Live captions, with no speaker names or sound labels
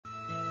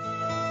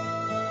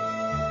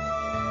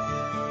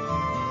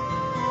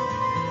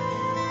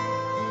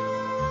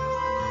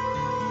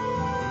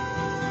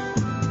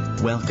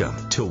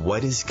Welcome to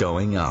What is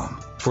Going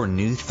for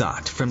new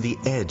thought from the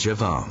edge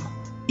of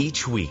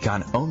Each week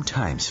on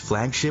OMTimes'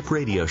 flagship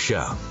radio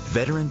show,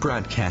 veteran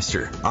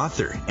broadcaster,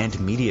 author, and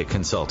media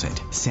consultant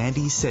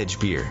Sandie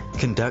Sedgbeer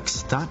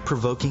conducts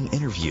thought-provoking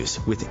interviews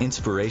with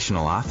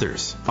inspirational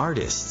authors,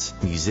 artists,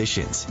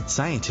 musicians,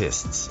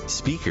 scientists,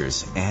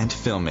 speakers, and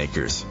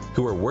filmmakers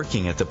who are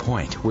working at the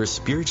point where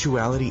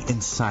spirituality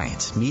and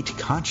science meet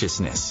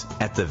consciousness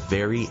at the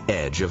very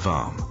edge of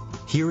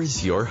Here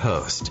is your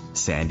host,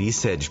 Sandie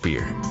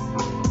Sedgbeer.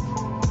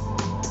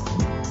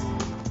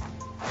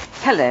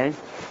 Hello.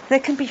 There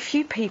can be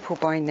few people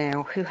by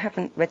now who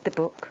haven't read the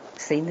book,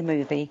 seen the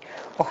movie,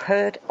 or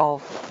heard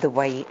of The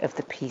Way of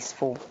the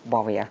Peaceful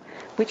Warrior,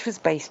 which was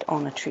based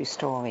on a true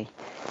story.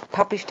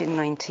 Published in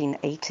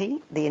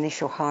 1980, the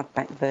initial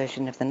hardback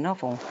version of the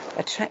novel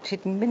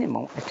attracted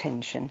minimal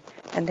attention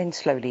and then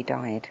slowly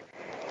died.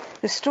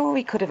 The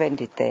story could have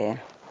ended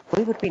there.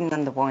 We would be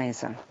none the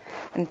wiser,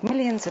 and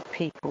millions of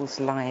people's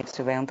lives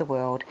around the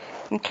world,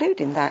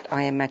 including that,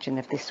 I imagine,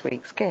 of this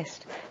week's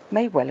guest,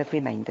 may well have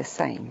remained the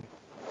same.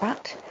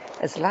 But,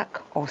 as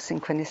luck or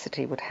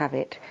synchronicity would have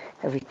it,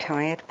 a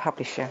retired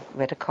publisher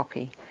read a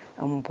copy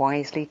and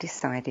wisely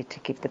decided to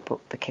give the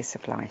book the kiss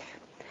of life.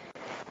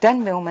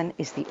 Dan Millman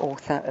is the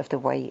author of The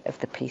Way of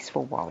the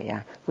Peaceful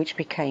Warrior, which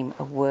became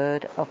a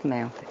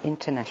word-of-mouth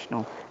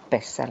international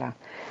bestseller.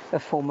 A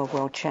former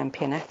world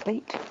champion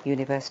athlete,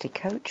 university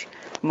coach,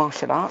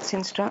 martial arts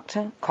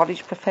instructor,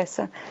 college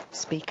professor,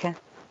 speaker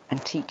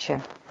and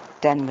teacher,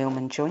 Dan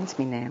Millman joins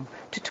me now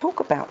to talk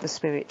about the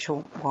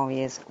spiritual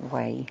warrior's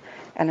way,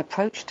 an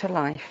approach to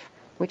life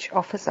which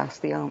offers us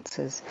the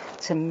answers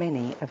to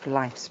many of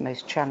life's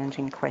most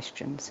challenging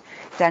questions.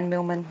 Dan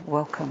Millman,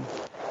 welcome.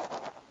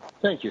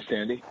 Thank you,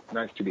 Sandie.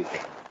 Nice to be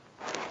here.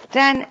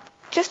 Dan,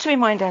 just to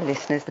remind our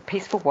listeners, The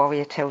Peaceful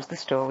Warrior tells the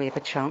story of a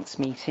chance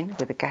meeting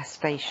with a gas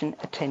station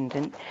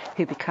attendant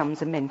who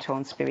becomes a mentor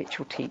and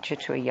spiritual teacher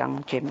to a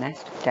young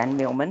gymnast, Dan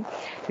Millman,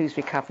 who's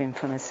recovering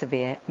from a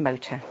severe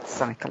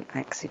motorcycle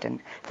accident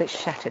that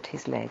shattered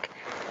his leg.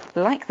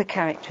 Like the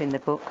character in the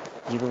book,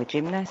 you were a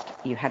gymnast,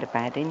 you had a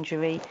bad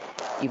injury,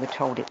 you were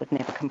told it would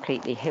never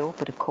completely heal,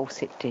 but of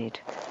course it did.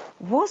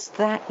 Was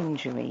that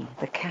injury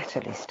the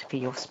catalyst for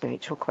your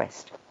spiritual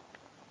quest?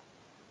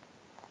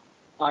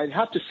 I'd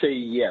have to say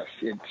yes.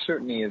 It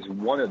certainly is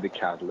one of the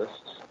catalysts.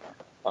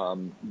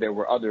 There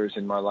were others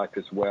in my life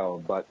as well,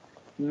 but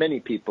many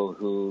people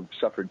who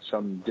suffered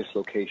some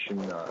dislocation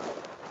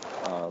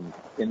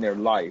in their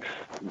life,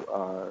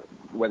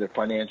 whether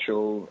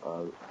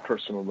financial,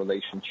 personal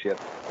relationship,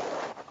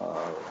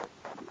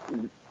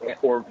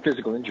 or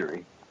physical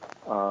injury,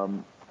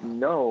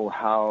 know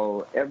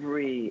how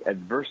every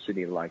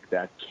adversity like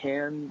that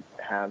can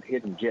have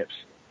hidden gifts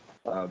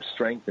of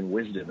strength and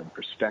wisdom and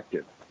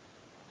perspective.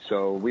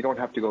 So we don't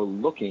have to go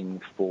looking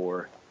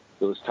for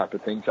those type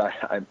of things.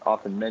 I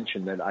often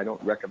mention that I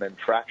don't recommend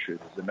fractures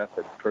as a method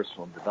of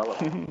personal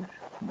development,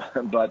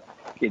 but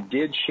it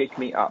did shake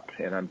me up,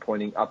 and I'm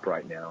pointing up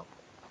right now,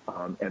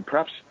 and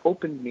perhaps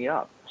opened me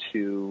up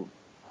to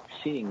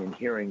seeing and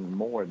hearing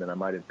more than I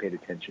might have paid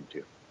attention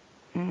to.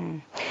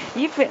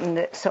 You've written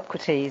that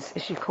Socrates,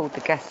 as you called the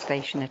gas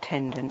station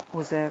attendant,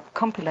 was a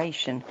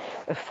compilation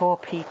of 4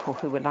 people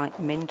who were like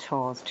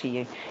mentors to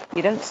you.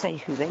 You don't say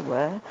who they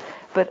were,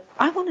 but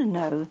I want to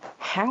know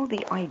how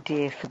the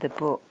idea for the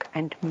book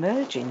and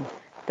merging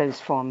those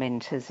 4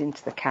 mentors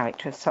into the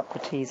character of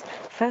Socrates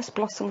first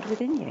blossomed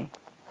within you.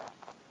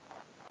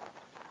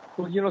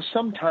 Well,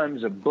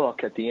 sometimes a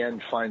book at the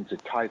end finds a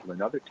title,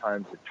 and other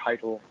times the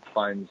title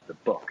finds the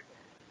book.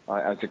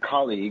 As a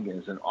colleague,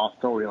 as an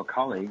authorial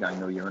colleague, I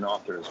know you're an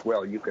author as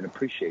well, you can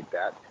appreciate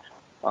that.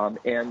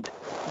 And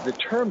the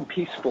term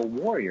peaceful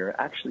warrior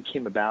actually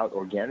came about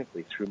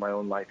organically through my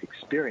own life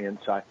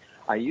experience.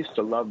 I used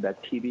to love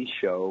that TV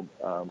show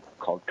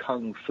called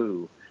Kung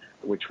Fu,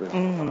 which was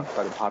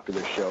quite a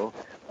popular show.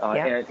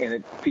 And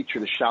it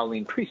featured a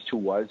Shaolin priest who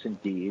was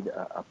indeed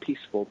a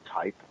peaceful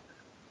type,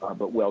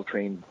 but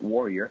well-trained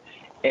warrior.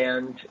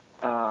 And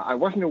I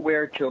wasn't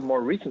aware till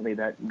more recently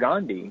that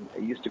Gandhi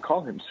used to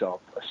call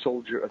himself a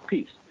soldier of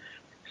peace.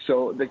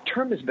 So the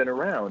term has been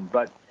around,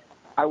 but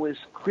I was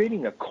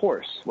creating a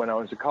course when I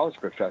was a college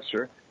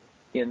professor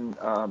in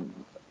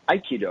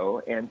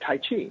Aikido and Tai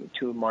Chi,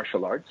 2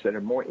 martial arts that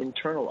are more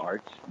internal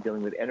arts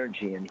dealing with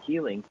energy and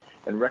healing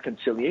and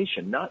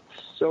reconciliation, not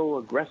so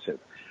aggressive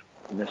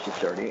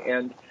necessarily.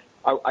 And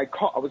I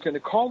was going to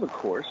call the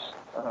course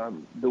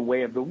The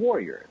Way of the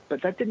Warrior,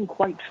 but that didn't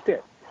quite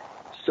fit.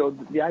 So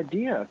the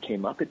idea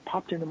came up, it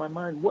popped into my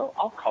mind, well,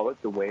 I'll call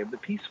it The Way of the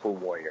Peaceful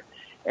Warrior.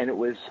 And it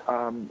was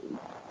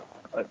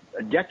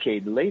a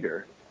decade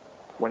later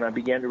when I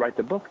began to write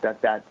the book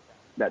that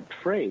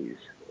phrase,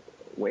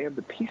 Way of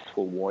the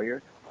Peaceful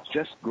Warrior,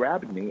 just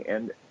grabbed me,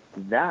 and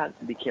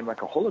that became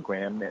like a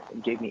hologram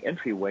that gave me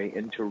entryway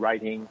into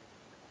writing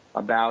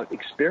about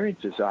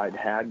experiences I'd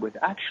had with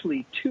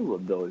actually 2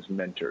 of those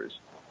mentors,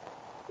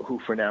 who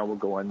for now will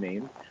go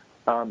unnamed.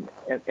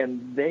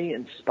 And they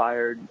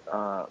inspired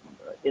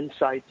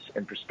insights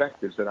and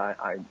perspectives that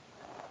I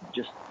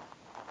just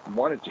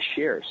wanted to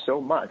share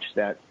so much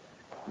that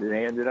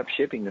they ended up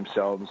shaping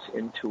themselves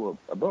into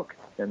a book,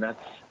 and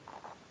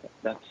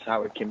that's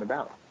how it came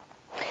about.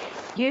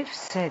 You've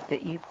said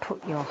that you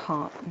put your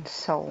heart and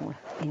soul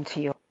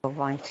into your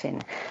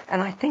writing,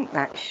 and I think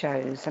that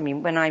shows. I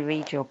mean, when I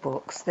read your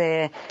books,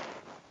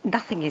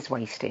 nothing is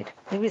wasted.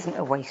 There isn't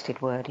a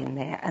wasted word in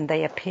there, and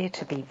they appear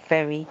to be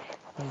very,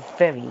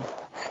 very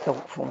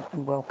thoughtful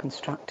and well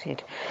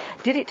constructed.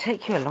 Did it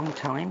take you a long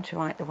time to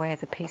write The Way of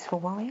the Peaceful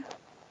Warrior?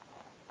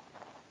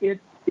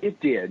 It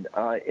did.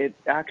 It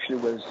actually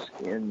was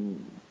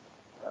in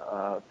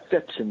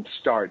fits and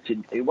starts.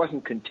 It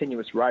wasn't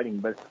continuous writing,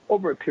 but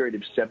over a period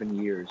of 7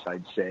 years,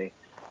 I'd say,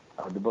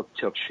 the book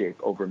took shape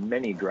over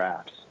many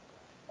drafts.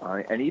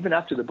 And even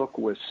after the book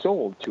was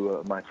sold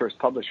to my first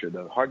publisher,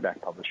 the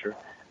hardback publisher,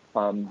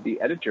 the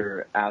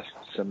editor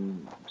asked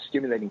some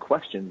stimulating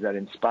questions that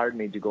inspired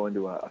me to go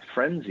into a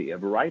frenzy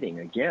of writing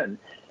again.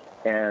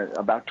 And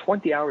about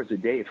 20 hours a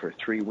day for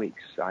 3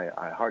 weeks,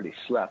 I hardly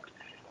slept.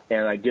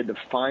 And I did the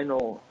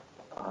final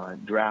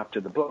draft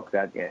of the book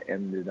that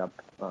ended up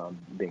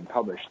being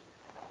published.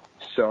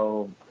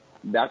 So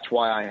that's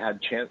why I had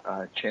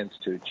a chance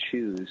to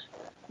choose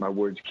my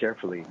words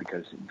carefully,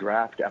 because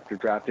draft after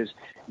draft is...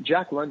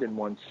 Jack London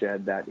once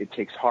said that it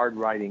takes hard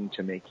writing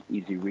to make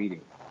easy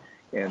reading.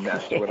 And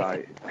that's what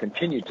I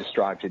continue to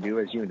strive to do,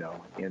 as you know,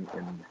 in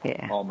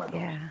all my books.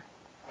 Yeah.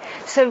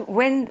 So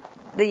when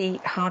the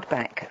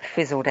hardback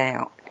fizzled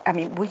out, I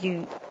mean, were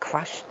you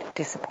crushed,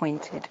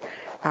 disappointed?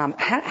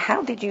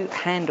 How did you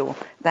handle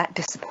that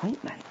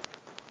disappointment?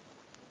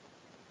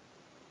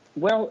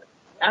 Well,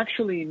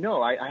 actually,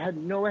 no. I had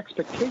no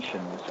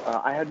expectations.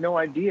 I had no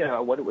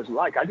idea what it was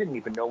like. I didn't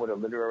even know what a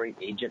literary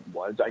agent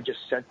was. I just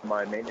sent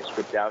my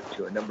manuscript out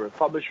to a number of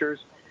publishers,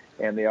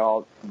 and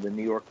the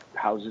New York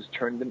houses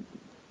turned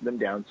them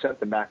down, sent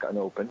them back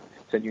unopened,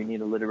 said, you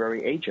need a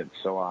literary agent.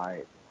 So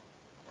I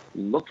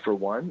looked for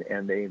one,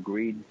 and they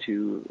agreed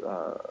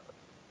to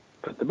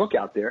put the book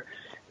out there.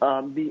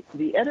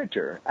 The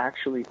editor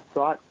actually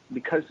thought,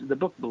 because the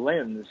book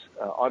blends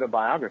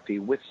autobiography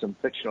with some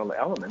fictional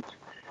elements,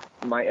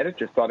 my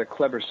editor thought a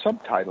clever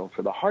subtitle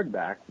for the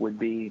hardback would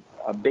be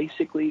a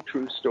basically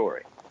true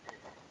story.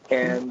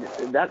 And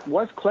that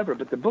was clever,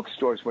 but the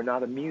bookstores were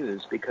not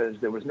amused because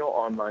there was no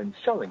online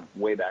selling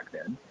way back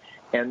then.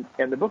 And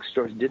the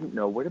bookstores didn't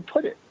know where to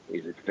put it.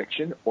 Is it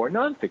fiction or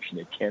nonfiction?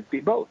 It can't be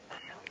both.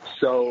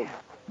 So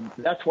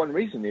that's one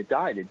reason it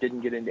died. It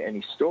didn't get into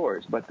any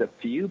stores. But the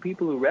few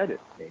people who read it,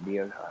 maybe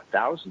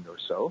 1,000 or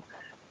so,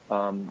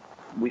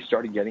 we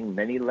started getting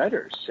many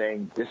letters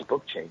saying, this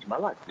book changed my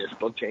life. This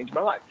book changed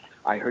my life.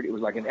 I heard it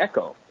was like an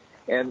echo.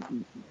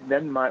 And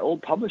then my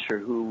old publisher,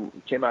 who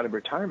came out of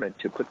retirement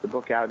to put the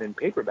book out in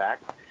paperback,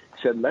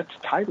 said, let's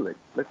title it.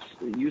 Let's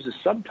use a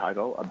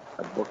subtitle,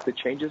 a book that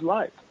changes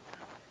life.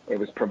 It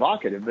was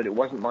provocative, but it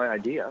wasn't my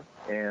idea.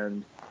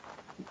 And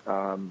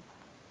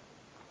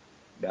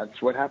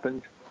that's what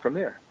happened from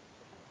there.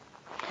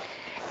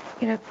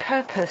 You know,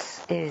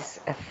 purpose is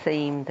a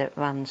theme that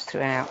runs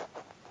throughout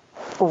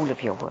all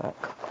of your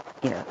work.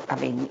 You know, I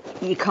mean,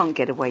 you can't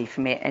get away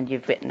from it, and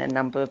you've written a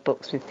number of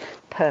books with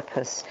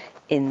purpose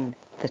in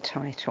the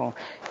title.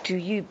 Do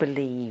you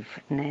believe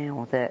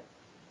now that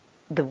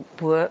the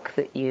work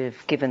that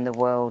you've given the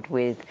world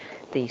with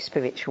the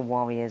Spiritual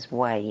Warrior's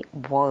Way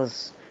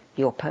was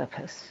your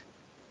purpose?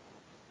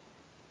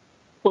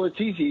 Well, it's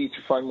easy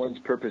to find one's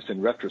purpose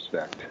in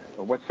retrospect.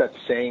 What's that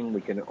saying?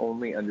 We can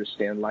only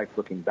understand life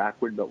looking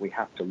backward, but we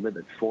have to live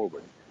it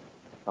forward.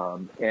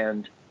 So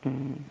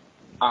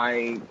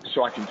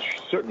I can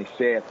certainly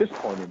say at this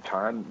point in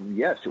time,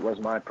 yes, it was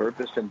my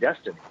purpose and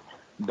destiny,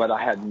 but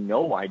I had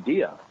no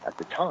idea at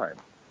the time.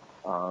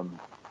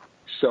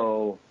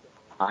 So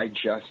I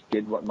just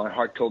did what my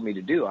heart told me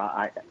to do.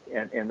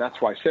 And that's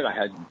why I said I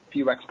had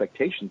few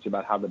expectations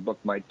about how the book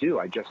might do.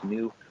 I just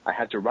knew I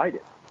had to write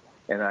it.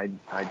 And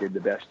I did the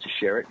best to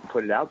share it and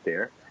put it out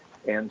there.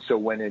 And so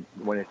when it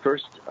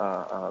first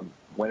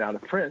went out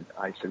of print,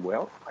 I said,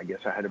 well, I guess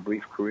I had a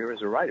brief career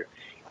as a writer.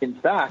 In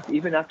fact,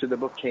 even after the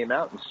book came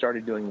out and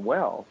started doing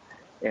well,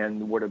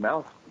 and word of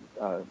mouth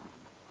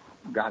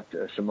got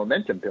some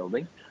momentum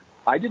building,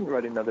 I didn't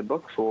write another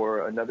book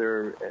for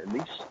another at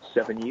least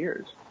 7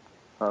 years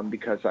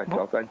because I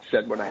felt I'd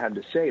said what I had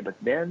to say. But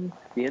then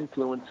the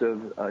influence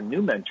of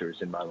new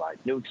mentors in my life,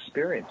 new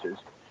experiences,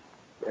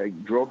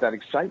 drove that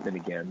excitement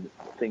again,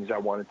 things I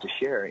wanted to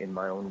share in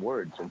my own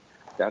words. And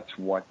that's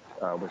what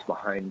was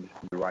behind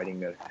the writing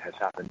that has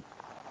happened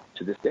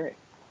to this day.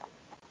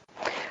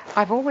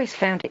 I've always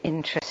found it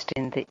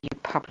interesting that you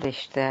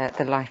published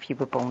The Life You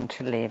Were Born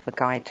to Live, a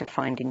guide to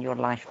finding your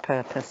life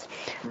purpose,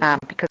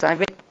 because I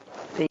read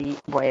The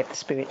Way of the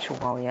Spiritual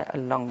Warrior a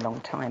long, long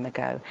time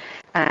ago,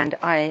 and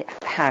I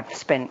have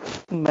spent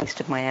most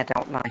of my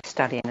adult life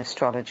studying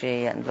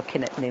astrology and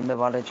looking at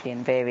numerology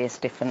and various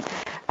different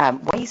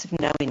ways of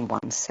knowing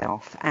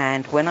oneself.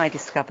 And when I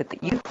discovered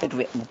that you had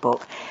written a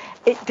book,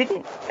 it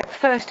didn't, at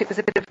first it was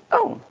a bit of,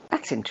 oh,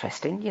 that's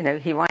interesting, you know,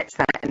 he writes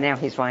that and now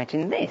he's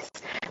writing this.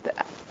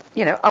 But,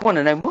 you know, I want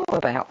to know more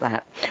about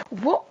that.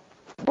 What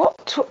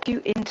took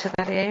you into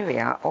that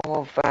area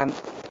of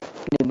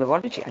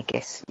numerology, I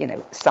guess,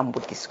 some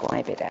would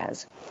describe it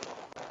as.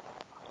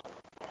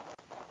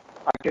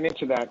 I can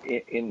answer that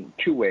in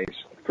two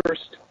ways.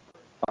 First,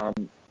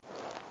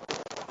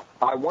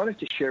 I wanted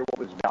to share what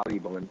was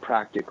valuable and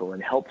practical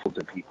and helpful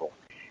to people.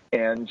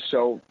 And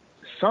so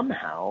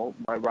somehow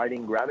my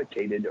writing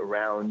gravitated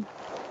around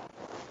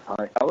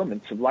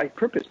elements of life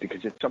purpose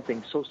because it's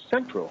something so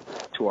central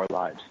to our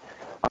lives.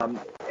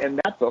 And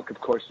that book, of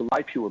course, The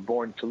Life You Were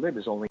Born to Live,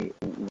 is only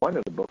one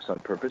of the books on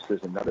purpose.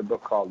 There's another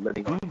book called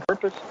Living on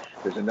Purpose.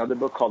 There's another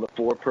book called The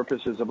Four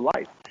Purposes of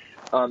Life.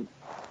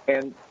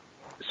 And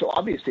so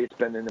obviously it's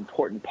been an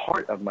important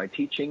part of my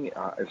teaching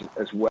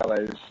as well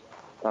as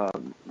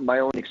my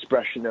own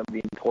expression of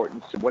the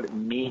importance of what it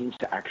means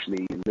to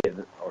actually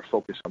live or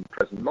focus on the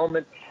present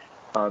moment,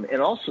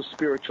 and also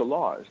spiritual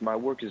laws. My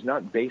work is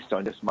not based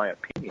on just my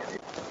opinion.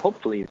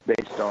 Hopefully it's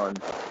based on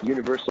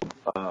universal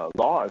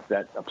laws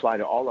that apply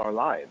to all our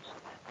lives,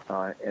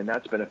 and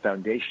that's been a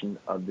foundation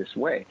of this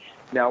way.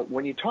 Now,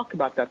 when you talk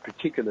about that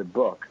particular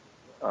book,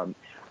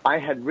 I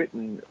had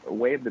written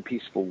Way of the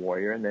Peaceful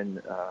Warrior, and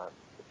then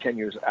 10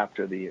 years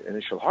after the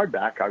initial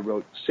hardback, I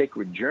wrote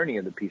Sacred Journey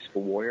of the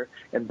Peaceful Warrior,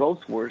 and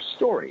both were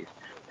stories.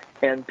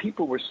 And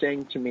people were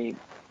saying to me,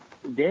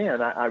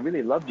 Dan, I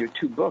really loved your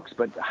two books,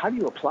 but how do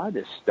you apply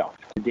this stuff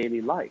to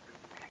daily life?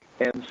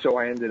 And so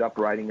I ended up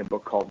writing a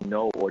book called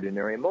No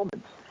Ordinary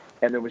Moments.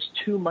 And there was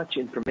too much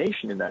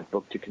information in that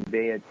book to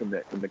convey it in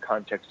the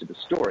context of a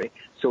story,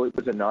 so it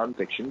was a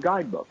nonfiction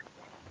guidebook,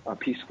 A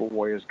Peaceful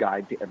Warrior's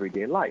Guide to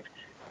Everyday Life.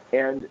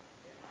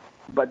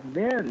 But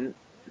then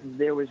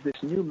there was this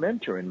new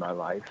mentor in my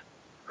life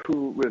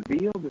who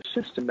revealed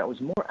a system that was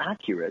more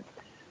accurate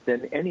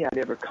than any I'd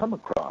ever come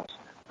across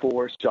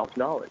for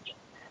self-knowledge.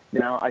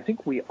 Now, I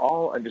think we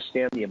all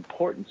understand the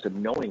importance of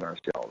knowing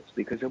ourselves,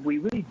 because if we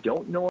really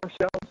don't know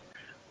ourselves,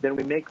 then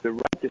we make the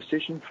right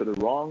decision for the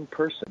wrong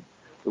person,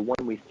 the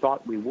one we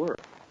thought we were.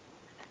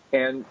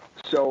 And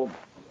so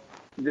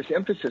this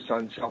emphasis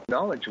on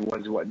self-knowledge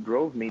was what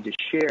drove me to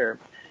share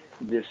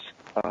this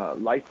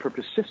life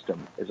purpose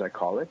system, as I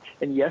call it.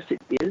 And yes,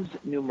 it is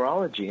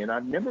numerology, and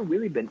I've never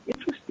really been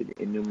interested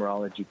in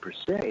numerology per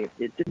se.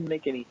 It didn't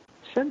make any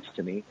sense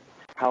to me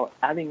how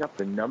adding up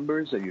the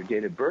numbers of your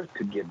date of birth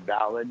could give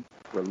valid,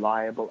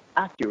 reliable,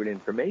 accurate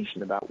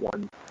information about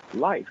one's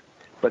life.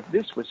 But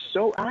this was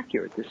so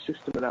accurate, this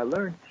system that I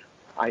learned,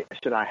 I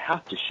said I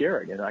have to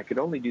share it, and I could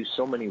only do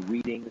so many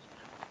readings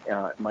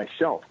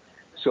myself.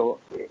 So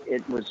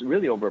it was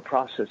really over a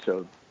process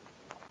of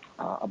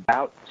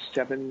about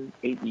 7-8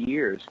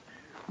 years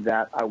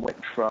that I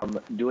went from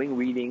doing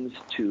readings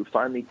to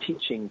finally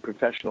teaching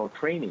professional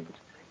trainings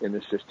in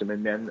the system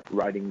and then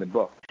writing the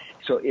book.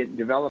 So it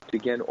developed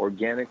again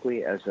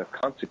organically as a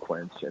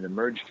consequence and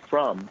emerged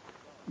from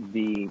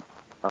the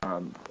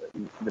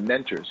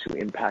mentors who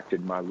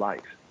impacted my life.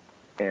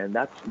 And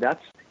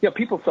that's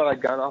people thought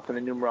I'd gone off on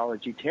a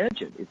numerology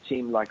tangent. It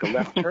seemed like a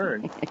left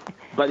turn,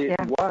 but it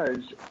was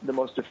the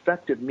most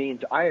effective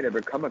means I had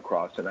ever come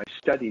across, and I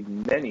studied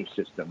many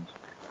systems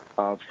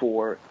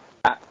for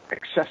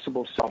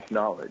accessible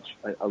self-knowledge,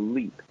 a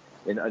leap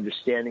in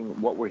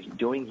understanding what we're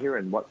doing here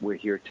and what we're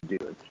here to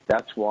do.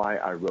 That's why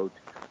I wrote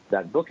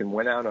that book and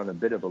went out on a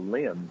bit of a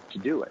limb to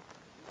do it.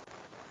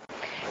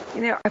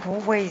 I've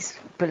always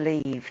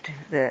believed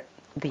that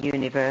the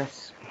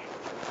universe,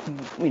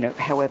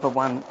 however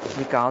one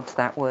regards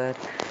that word,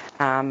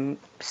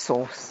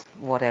 source,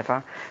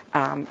 whatever,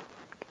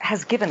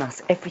 has given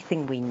us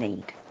everything we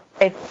need.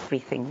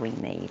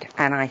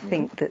 And I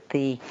think that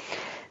the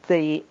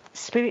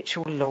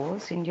spiritual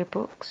laws in your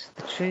books,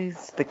 the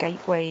truths, the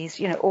gateways,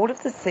 all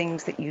of the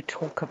things that you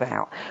talk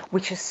about,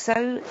 which are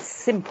so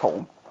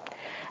simple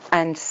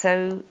and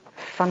so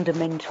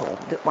fundamental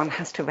that one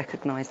has to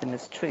recognize them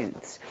as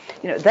truths,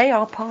 they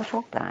are part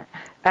of that.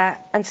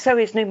 And so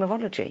is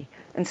numerology,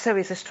 and so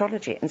is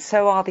astrology, and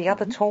so are the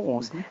other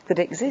tools that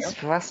exist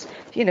for us,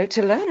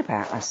 to learn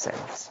about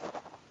ourselves.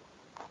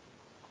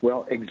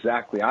 Well,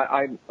 exactly.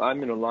 I'm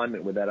in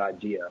alignment with that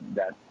idea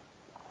that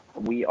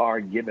we are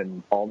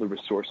given all the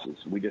resources.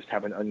 We just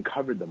haven't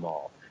uncovered them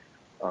all.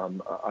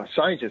 A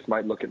scientist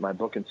might look at my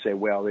book and say,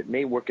 well, it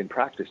may work in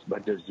practice,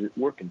 but does it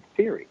work in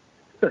theory?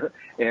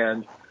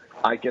 And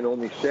I can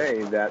only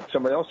say that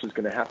someone else is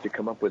going to have to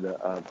come up with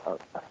a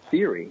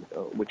theory,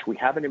 which we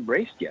haven't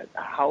embraced yet,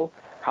 how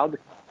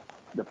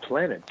the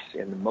planets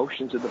and the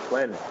motions of the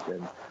planets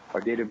and our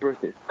date of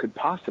birth could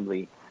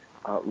possibly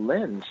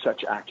lend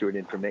such accurate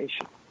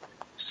information.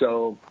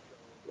 So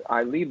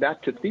I leave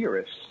that to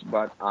theorists,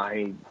 but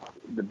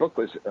the book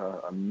was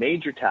a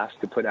major task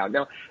to put out.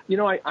 Now,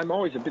 I'm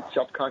always a bit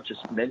self-conscious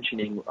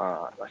mentioning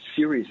a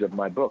series of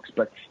my books,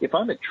 but if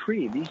I'm a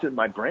tree, these are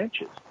my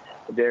branches.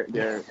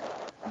 They're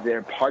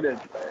part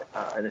of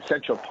an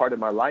essential part of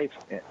my life,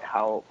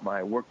 how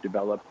my work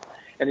developed.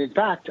 And in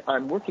fact,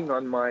 I'm working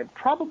on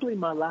probably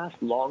my last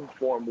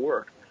long-form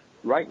work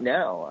right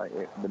now.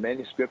 The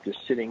manuscript is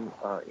sitting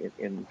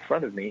in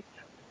front of me,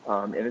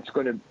 and it's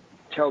going to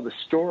tell the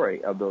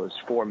story of those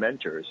four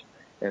mentors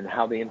and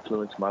how they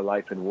influenced my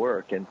life and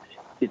work. And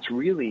it's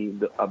really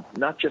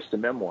not just a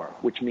memoir,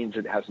 which means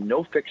it has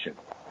no fiction.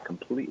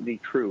 completely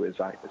true, as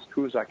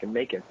true as I can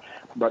make it.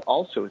 But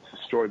also it's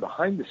the story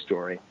behind the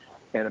story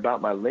and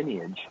about my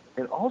lineage.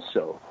 And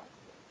also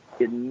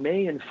it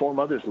may inform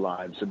others'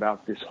 lives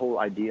about this whole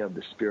idea of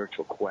the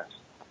spiritual quest.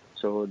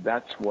 So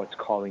that's what's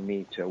calling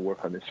me to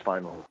work on this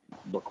final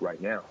book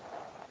right now.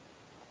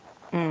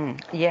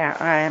 Yeah,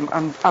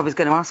 I was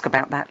going to ask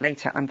about that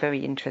later. I'm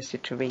very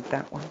interested to read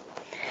that one.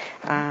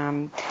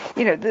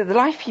 The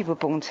life you were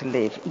born to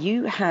live,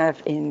 you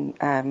have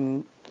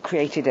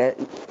created a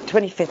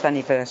 25th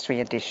anniversary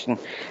edition.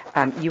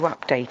 You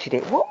updated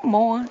it. What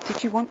more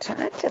did you want to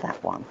add to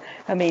that one?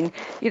 I mean,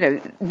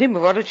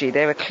 numerology,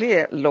 there are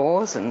clear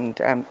laws and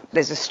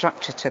there's a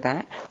structure to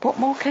that. What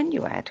more can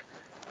you add?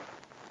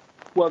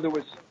 Well, there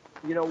was,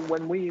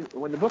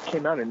 when the book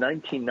came out in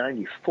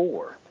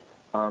 1994,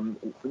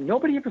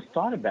 nobody ever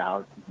thought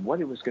about what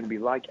it was going to be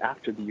like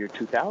after the year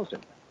 2000.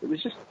 It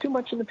was just too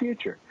much in the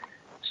future.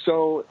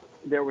 So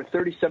there were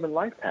 37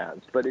 life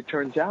paths, but it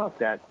turns out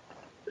that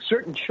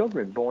certain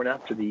children born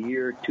after the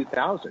year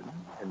 2000,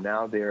 and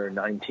now they're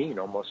 19,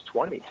 almost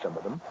 20, some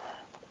of them,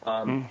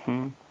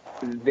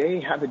 they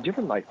have a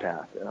different life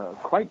path,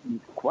 quite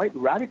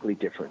radically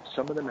different.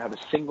 Some of them have a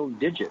single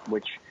digit,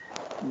 which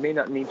may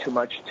not mean too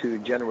much to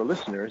general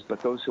listeners, but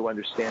those who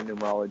understand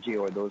numerology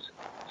or those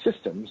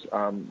systems,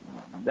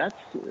 that's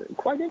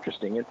quite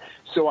interesting. And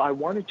so I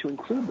wanted to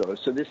include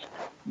those. So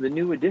the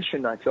new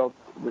edition I felt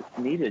was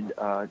needed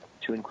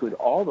to include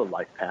all the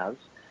life paths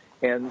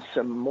and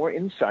some more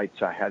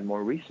insights I had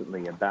more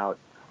recently about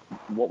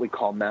what we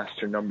call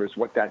master numbers,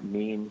 what that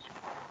means,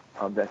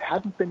 that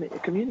hadn't been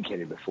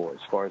communicated before, as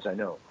far as I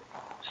know.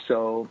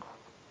 So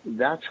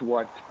that's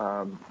what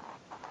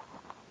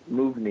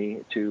moved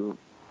me to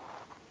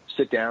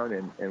sit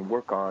down and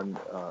work on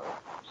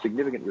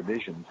significant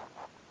revisions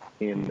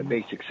in the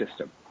basic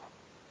system.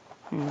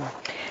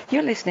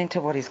 You're listening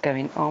to What is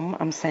Going On.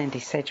 I'm Sandie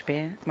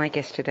Sedgbeer. My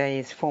guest today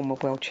is former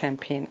world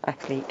champion,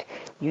 athlete,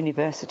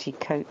 university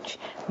coach,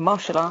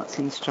 martial arts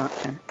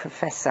instructor,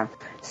 professor,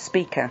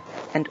 speaker,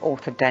 and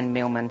author Dan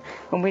Millman.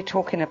 And we're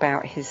talking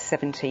about his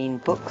 17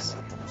 books,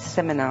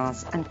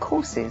 seminars, and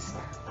courses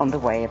on the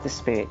way of the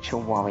spiritual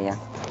warrior.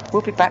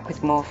 We'll be back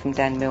with more from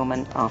Dan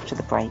Millman after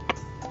the break.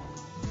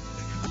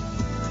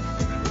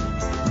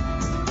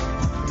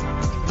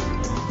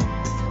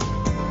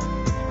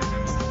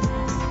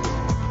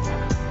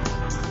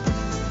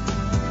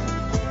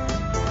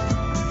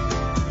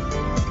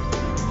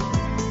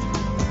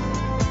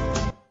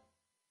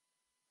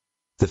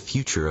 The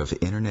future of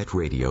Internet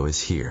radio is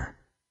here.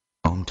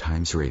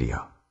 OMTimes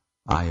Radio.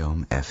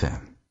 IOM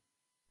FM.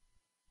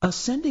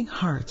 Ascending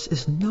Hearts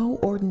is no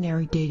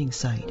ordinary dating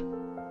site,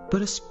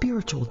 but a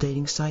spiritual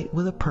dating site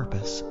with a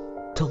purpose,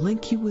 to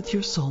link you with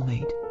your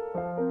soulmate.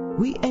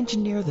 We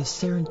engineer the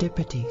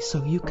serendipity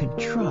so you can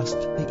trust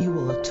that you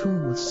will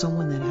attune with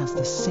someone that has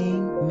the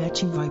same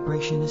matching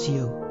vibration as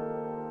you.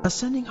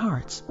 Ascending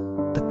Hearts,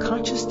 the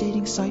conscious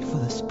dating site for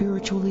the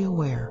spiritually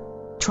aware.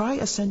 Try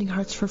Ascending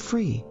Hearts for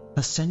free.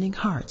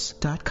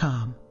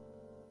 AscendingHearts.com.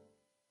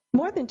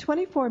 More than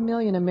 24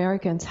 million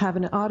Americans have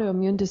an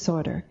autoimmune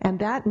disorder, and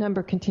that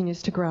number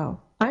continues to grow.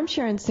 I'm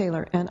Sharon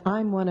Saylor, and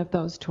I'm one of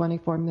those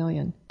 24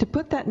 million. To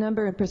put that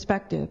number in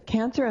perspective,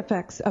 cancer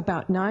affects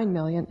about 9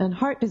 million and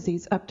heart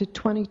disease up to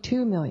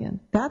 22 million.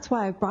 That's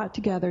why I've brought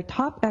together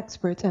top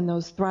experts and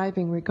those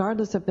thriving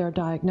regardless of their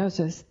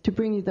diagnosis to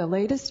bring you the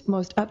latest,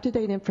 most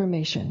up-to-date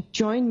information.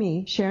 Join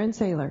me, Sharon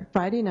Saylor,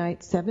 Friday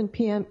night, 7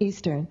 p.m.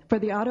 Eastern, for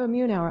the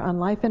Autoimmune Hour on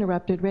Life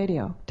Interrupted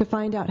Radio to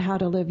find out how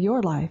to live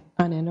your life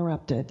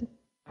uninterrupted.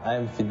 I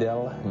am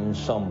Fidel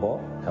Nsombo.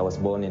 I was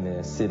born in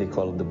a city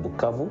called the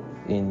Bukavu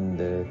in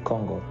the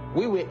Congo.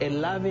 We were a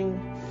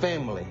loving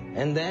family,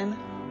 and then,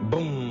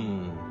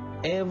 boom,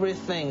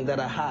 everything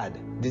that I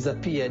had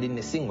disappeared in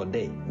a single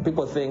day.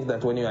 People think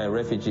that when you are a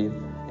refugee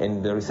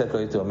and they resettle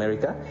you to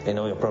America, and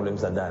all your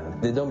problems are done.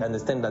 They don't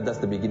understand that that's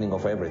the beginning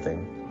of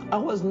everything. I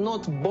was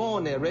not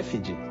born a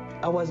refugee.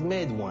 I was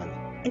made one.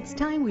 It's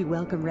time we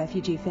welcome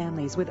refugee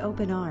families with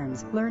open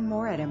arms. Learn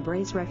more at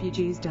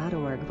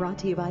embracerefugees.org, brought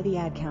to you by the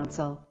Ad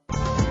Council.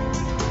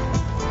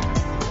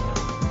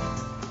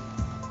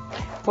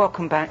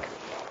 Welcome back.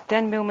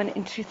 Dan Millman,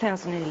 in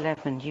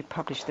 2011, you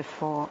published The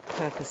 4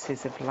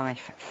 Purposes of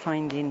Life,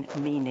 Finding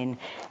Meaning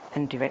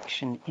and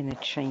Direction in a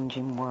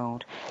Changing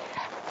World.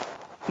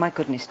 My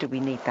goodness, do we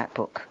need that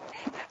book?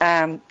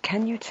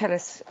 Can you tell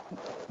us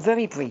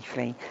very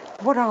briefly,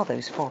 what are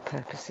those 4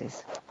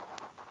 purposes?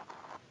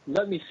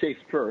 Let me say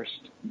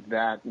first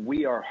that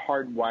we are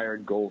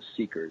hardwired goal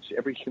seekers.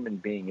 Every human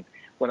being,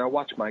 when I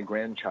watch my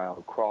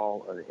grandchild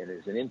crawl,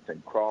 as an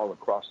infant, crawl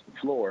across the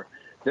floor,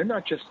 they're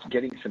not just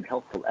getting some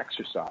helpful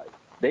exercise.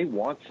 They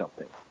want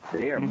something.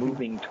 They are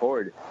moving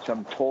toward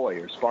some toy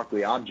or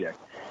sparkly object.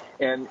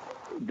 And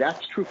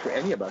that's true for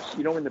any of us.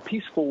 You know, in the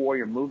Peaceful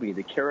Warrior movie,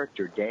 the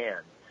character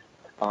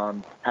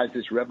Dan has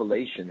this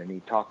revelation, and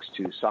he talks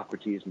to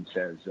Socrates and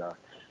says,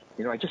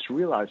 I just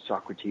realized,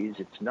 Socrates,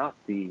 it's not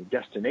the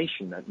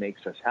destination that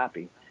makes us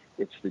happy,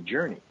 it's the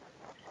journey.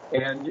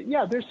 And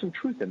yeah, there's some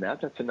truth in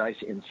that. That's a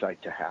nice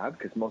insight to have,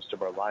 because most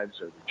of our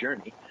lives are the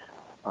journey.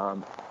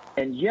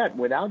 And yet,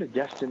 without a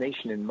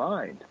destination in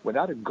mind,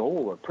 without a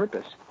goal or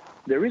purpose,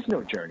 there is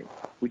no journey.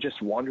 We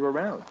just wander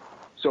around.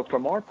 So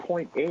from our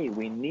point A,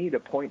 we need a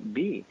point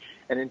B.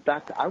 And in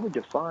fact, I would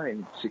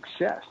define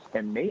success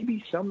and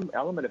maybe some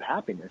element of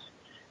happiness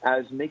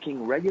as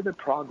making regular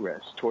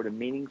progress toward a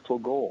meaningful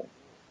goal.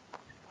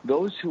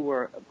 Those who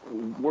are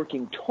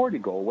working toward a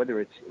goal,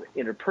 whether it's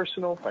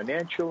interpersonal,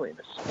 financial, in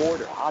a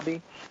sport or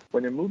hobby,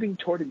 when they're moving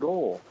toward a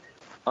goal,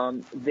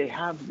 they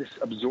have this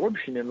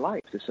absorption in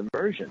life, this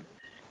immersion.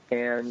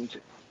 And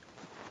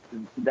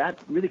that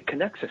really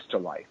connects us to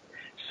life.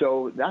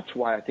 So that's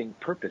why I think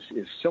purpose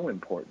is so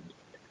important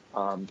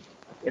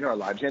in our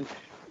lives. And,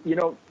 you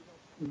know,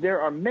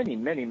 there are many,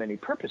 many, many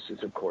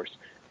purposes, of course.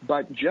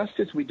 But just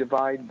as we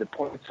divide the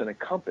points on a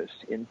compass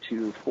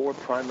into 4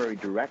 primary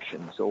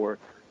directions or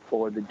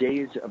the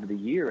days of the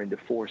year into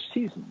 4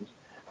 seasons,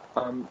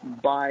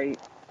 by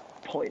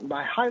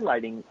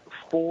highlighting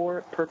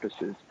 4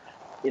 purposes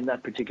in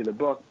that particular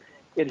book,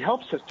 it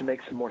helps us to make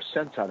some more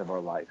sense out of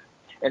our life.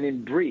 And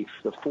in brief,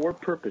 the 4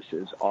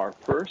 purposes are: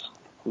 first,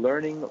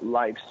 learning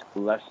life's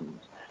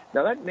lessons.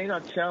 Now, that may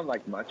not sound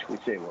like much. We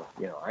say, well,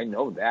 you know, I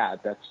know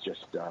that. That's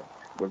just,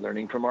 we're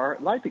learning from our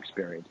life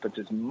experience. But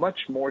there's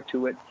much more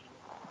to it.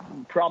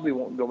 Probably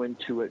won't go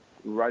into it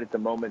right at the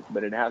moment,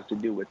 but it has to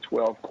do with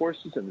 12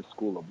 courses in the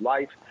School of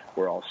Life.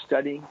 We're all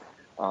studying.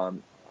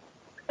 And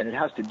it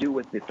has to do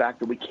with the fact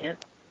that we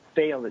can't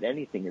fail at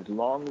anything as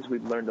long as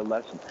we've learned a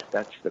lesson.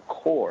 That's the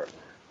core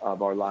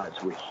of our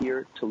lives. We're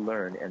here to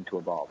learn and to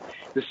evolve.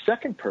 The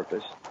second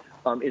purpose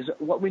is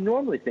what we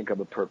normally think of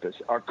a purpose,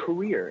 our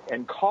career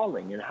and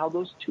calling, and how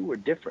those two are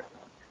different.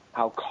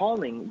 How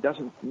calling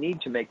doesn't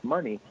need to make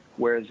money,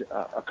 whereas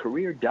a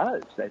career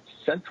does. That's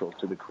central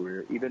to the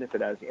career, even if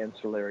it has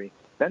ancillary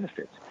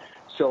benefits.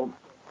 So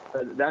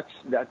that's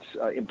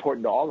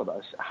important to all of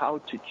us, how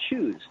to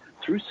choose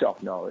through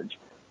self-knowledge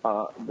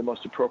the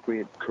most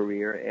appropriate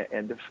career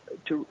and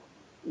to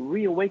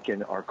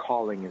reawaken our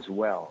calling as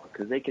well,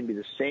 because they can be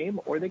the same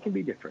or they can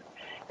be different.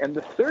 And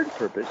the third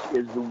purpose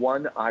is the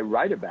one I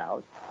write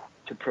about,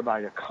 to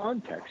provide a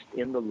context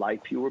in the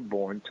life you were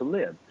born to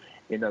live.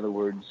 In other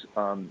words,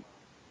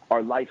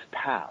 our life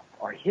path,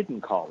 our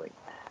hidden calling,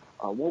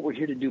 what we're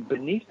here to do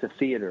beneath the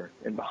theater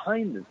and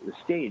behind the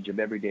stage of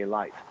everyday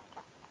life.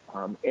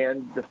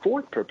 And the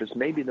fourth purpose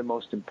may be the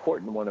most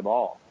important one of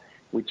all,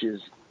 which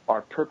is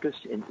our purpose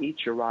in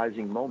each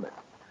arising moment.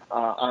 So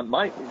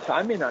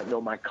I may not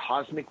know my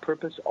cosmic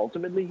purpose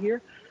ultimately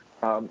here.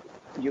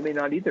 You may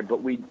not either,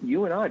 but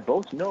you and I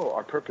both know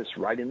our purpose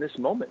right in this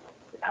moment,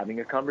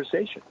 having a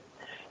conversation.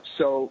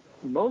 So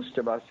most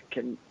of us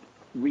can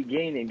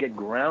regain and get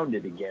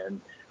grounded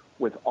again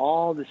with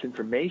all this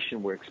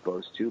information we're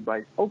exposed to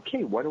by,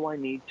 okay, what do I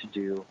need to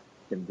do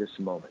in this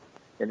moment?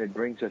 And it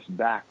brings us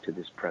back to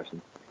this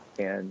present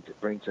and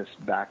brings us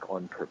back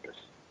on purpose.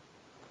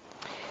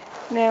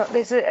 Now,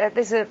 there's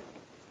a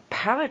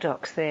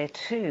paradox there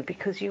too,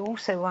 because you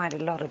also write a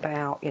lot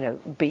about, you know,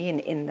 being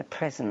in the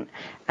present,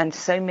 and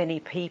so many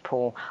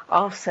people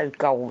are so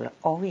goal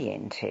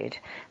oriented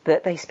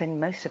that they spend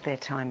most of their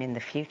time in the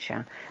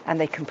future and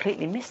they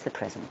completely miss the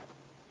present.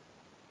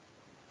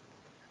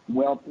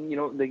 Well, you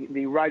know,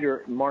 the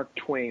writer Mark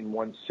Twain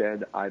once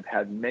said, "I've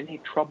had many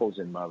troubles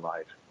in my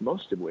life,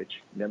 most of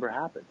which never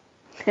happened."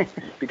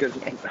 Because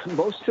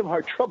most of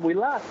our trouble, we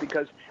laugh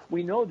because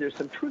we know there's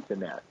some truth in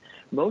that.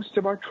 Most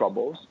of our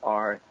troubles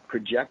are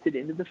projected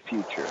into the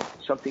future,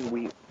 something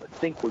we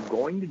think we're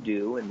going to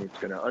do, and it's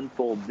going to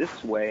unfold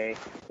this way,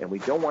 and we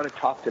don't want to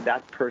talk to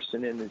that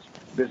person in this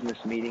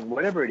business meeting,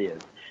 whatever it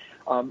is.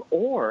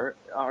 Or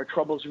our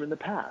troubles are in the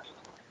past.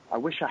 I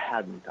wish I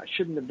hadn't. I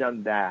shouldn't have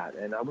done that,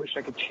 and I wish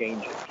I could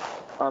change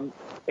it.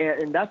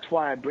 And that's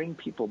why I bring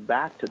people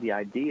back to the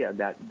idea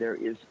that there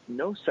is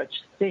no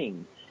such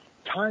thing.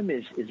 Time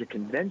is a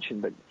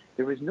convention, but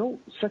there is no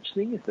such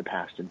thing as the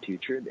past and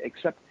future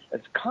except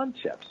as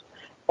concepts.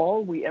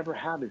 All we ever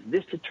have is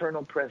this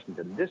eternal present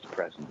and this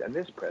present and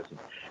this present.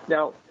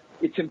 Now,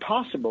 it's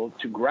impossible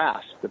to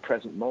grasp the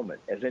present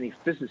moment. As any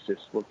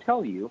physicist will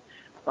tell you,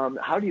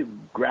 how do you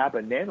grab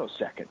a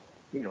nanosecond,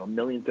 a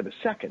millionth of a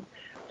second?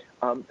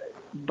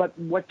 But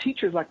what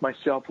teachers like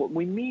myself, what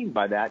we mean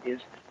by that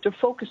is to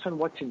focus on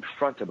what's in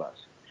front of us.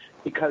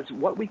 Because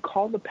what we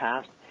call the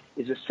past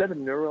is a set of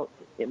neural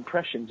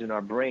impressions in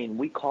our brain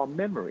we call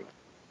memory.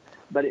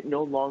 But it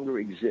no longer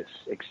exists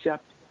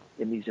except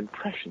in these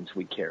impressions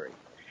we carry.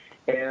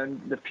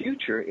 And the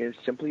future is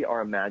simply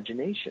our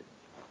imagination.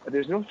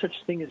 There's no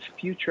such thing as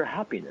future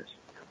happiness.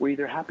 We're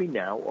either happy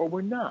now or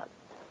we're not,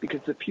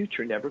 because the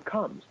future never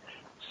comes.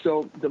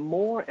 So the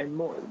more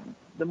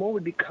we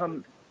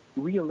become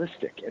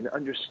realistic and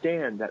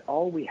understand that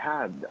all we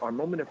have, our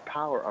moment of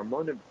power, our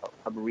moment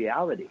of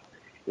reality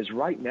is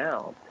right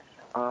now,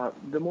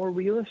 the more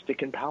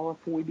realistic and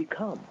powerful we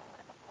become.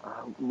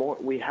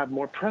 We have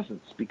more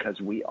presence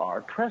because we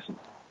are present.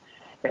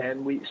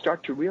 And we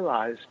start to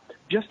realize,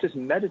 just as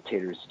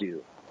meditators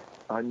do,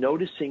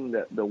 noticing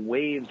the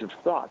waves of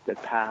thought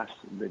that pass,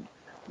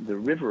 the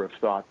river of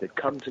thought that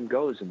comes and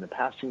goes in the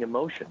passing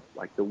emotion,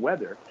 like the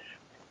weather,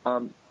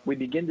 we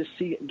begin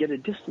to get a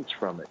distance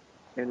from it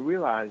and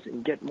realize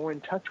and get more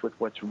in touch with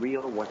what's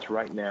real, what's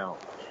right now.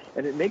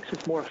 And it makes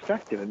us more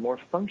effective and more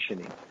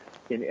functioning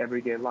in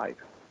everyday life.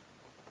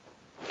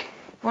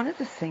 One of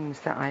the things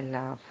that I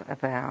love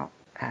about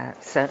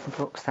certain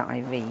books that I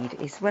read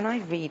is when I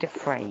read a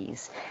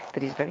phrase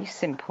that is very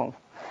simple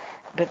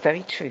but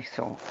very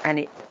truthful, and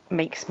it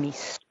makes me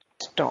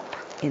stop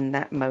in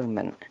that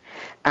moment,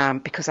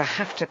 because I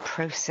have to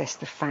process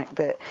the fact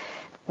that,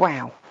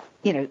 wow,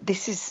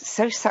 this is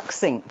so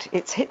succinct.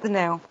 It's hit the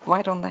nail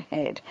right on the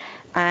head.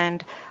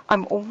 And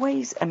I'm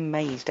always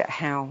amazed at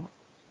how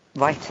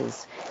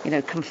writers,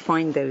 can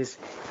find those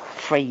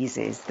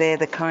phrases. They're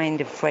the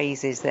kind of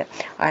phrases that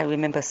I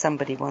remember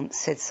somebody once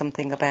said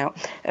something about,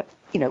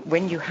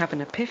 when you have an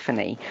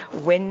epiphany,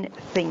 when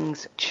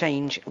things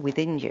change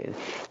within you,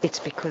 it's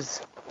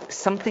because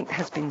something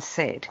has been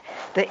said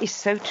that is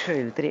so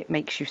true that it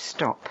makes you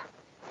stop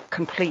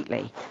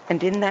completely.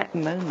 And in that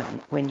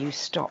moment, when you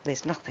stop,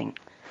 there's nothing.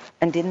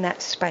 And in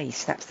that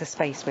space, that's the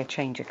space where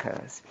change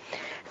occurs.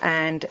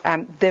 And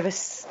there are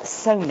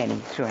so many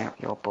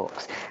throughout your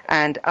books.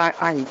 And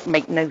I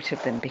make note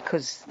of them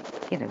because,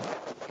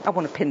 I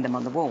want to pin them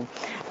on the wall.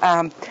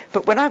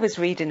 But when I was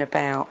reading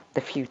about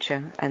the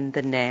future and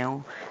the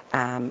now,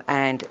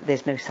 and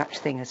there's no such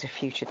thing as a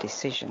future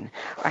decision,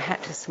 I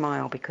had to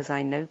smile because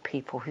I know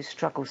people who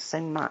struggle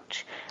so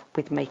much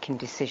with making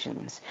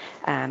decisions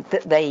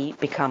that they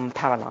become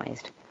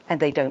paralyzed and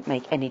they don't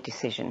make any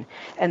decision.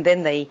 And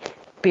then they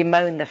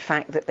bemoan the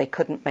fact that they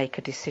couldn't make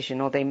a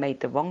decision or they made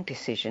the wrong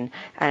decision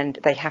and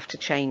they have to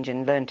change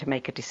and learn to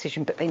make a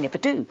decision, but they never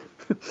do.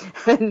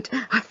 And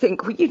I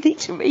think, well, you need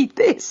to read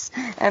this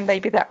and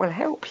maybe that will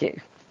help you.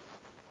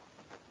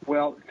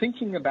 Well,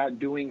 thinking about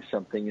doing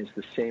something is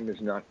the same as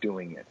not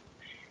doing it.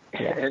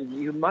 Yeah. And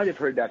you might have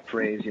heard that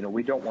phrase,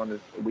 we don't want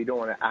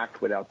to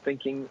act without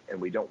thinking, and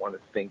we don't want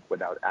to think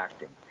without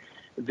acting.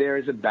 There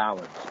is a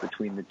balance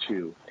between the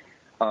two.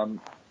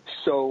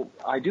 So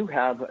I do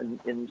have,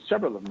 in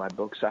several of my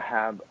books, I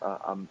have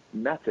a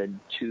method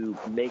to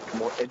make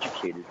more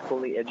educated,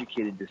 fully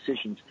educated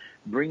decisions,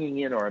 bringing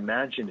in our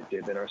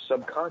imaginative and our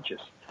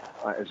subconscious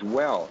as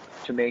well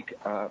to make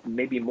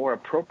maybe more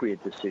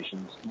appropriate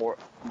decisions,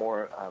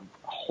 more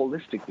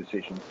holistic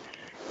decisions.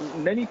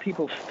 Many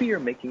people fear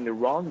making the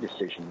wrong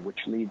decision,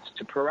 which leads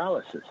to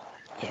paralysis.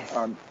 Yes.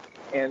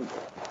 And,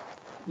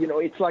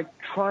 it's like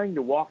trying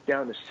to walk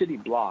down a city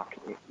block,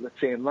 let's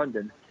say in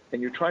London,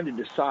 and you're trying to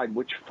decide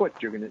which foot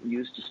you're going to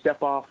use to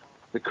step off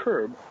the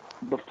curb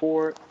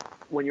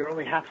when you're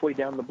only halfway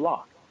down the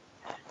block.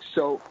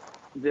 So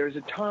there's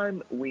a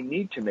time we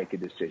need to make a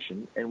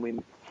decision,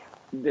 and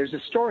there's a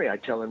story I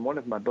tell in one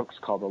of my books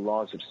called The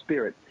Laws of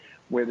Spirit,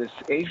 where this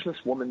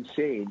ageless woman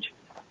sage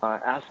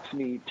asks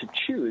me to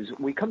choose.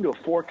 We come to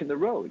a fork in the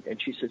road, and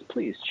she says,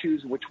 please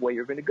choose which way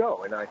you're going to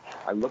go. And I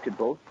look at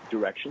both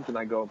directions, and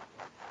I go,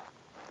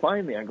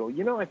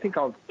 I think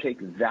I'll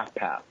take that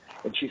path.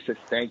 And she says,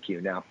 thank you.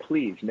 Now,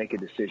 please make a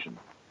decision.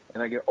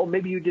 And I go, oh,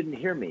 maybe you didn't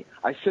hear me.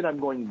 I said I'm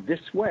going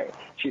this way.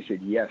 She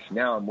said, yes,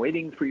 now I'm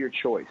waiting for your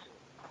choice.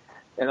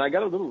 And I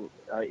got a little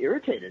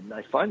irritated, and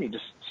I finally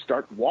just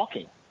start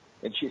walking.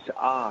 And she said,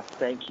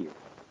 thank you.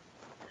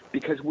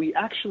 Because we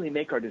actually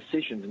make our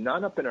decisions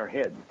not up in our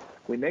heads.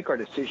 We make our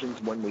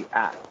decisions when we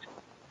act.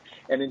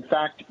 And in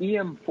fact,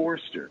 E.M.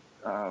 Forster,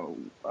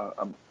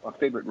 a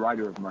favorite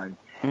writer of mine,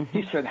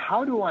 he said,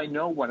 how do I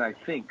know what I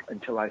think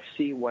until I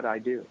see what I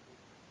do?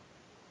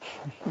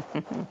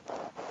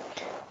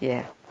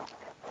 Yeah,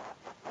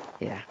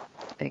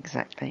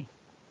 exactly.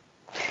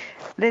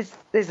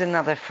 There's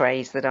another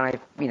phrase that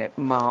I've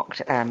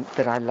marked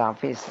that I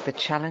love is the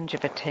challenge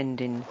of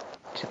attending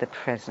to the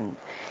present.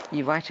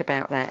 You write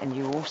about that, and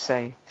you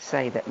also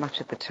say that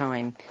much of the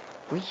time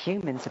we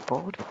humans are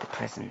bored with the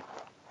present.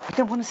 We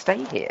don't want to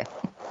stay here.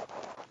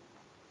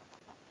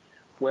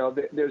 Well,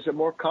 there's a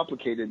more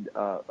complicated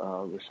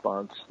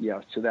response,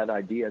 to that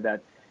idea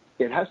that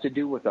it has to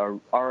do with our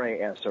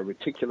RAS, our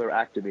reticular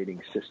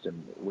activating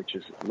system, which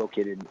is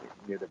located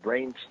near the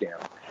brain stem.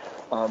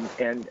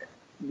 And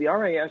the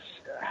RAS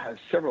has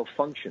several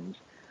functions,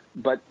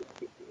 but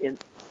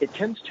it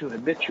tends to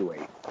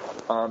habituate.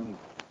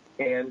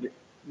 And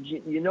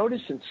you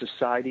notice in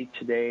society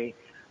today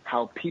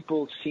how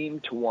people seem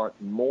to want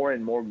more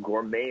and more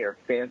gourmet or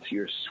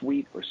fancier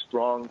sweet or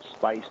strong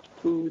spiced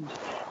foods.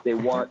 They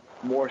want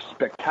more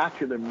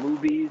spectacular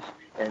movies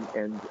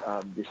and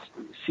this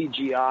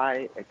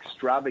CGI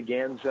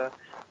extravaganza,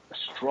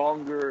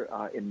 stronger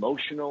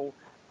emotional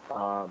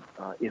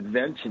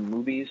events in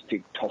movies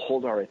to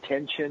hold our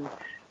attention,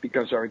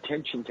 because our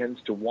attention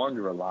tends to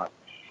wander a lot.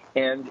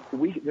 And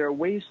there are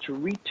ways to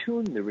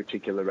retune the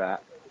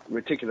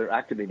reticular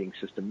activating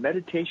system.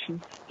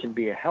 Meditation can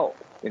be a help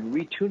in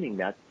retuning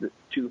that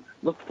to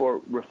look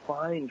for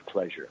refined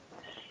pleasure.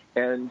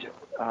 And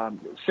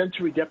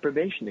sensory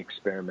deprivation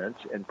experiments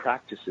and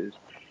practices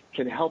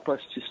can help us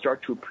to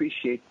start to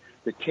appreciate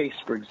the taste,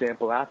 for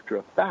example, after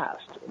a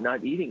fast,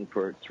 not eating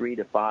for 3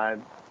 to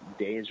 5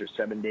 days or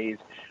 7 days,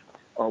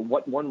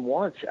 what one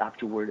wants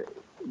afterward,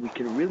 we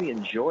can really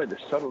enjoy the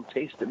subtle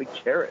taste of a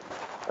carrot,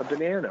 a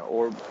banana,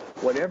 or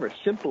whatever,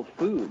 simple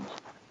foods.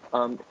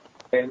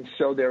 And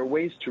so there are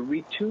ways to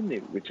retune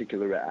the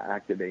reticular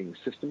activating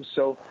system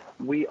so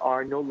we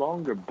are no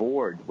longer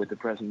bored with the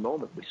present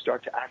moment. We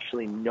start to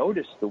actually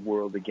notice the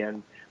world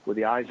again with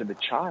the eyes of a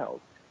child.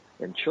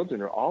 And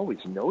children are always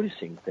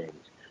noticing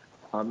things.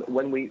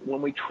 When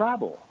we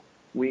travel,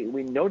 we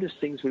notice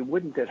things we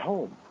wouldn't at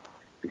home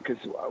because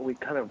we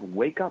kind of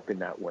wake up in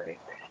that way.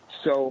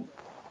 So,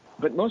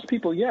 but most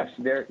people, yes,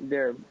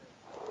 they're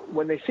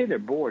when they say they're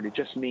bored, it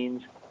just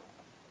means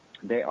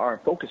they are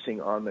focusing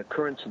on the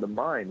currents of the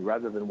mind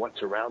rather than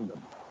what's around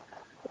them.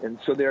 And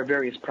so there are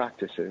various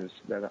practices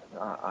that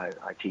I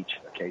teach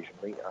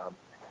occasionally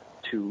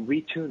to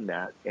retune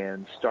that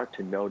and start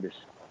to notice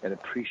and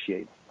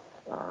appreciate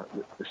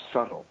the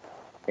subtle,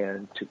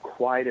 and to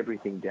quiet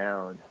everything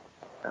down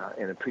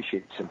and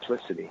appreciate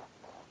simplicity.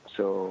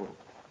 So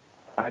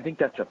I think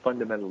that's a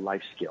fundamental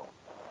life skill.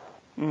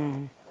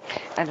 Mm.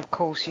 And of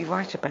course you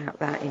write about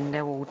that in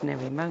No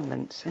Ordinary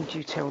Moments, and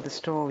you tell the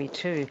story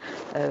too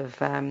of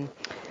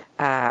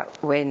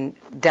when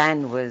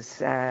Dan was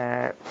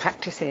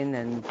practicing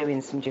and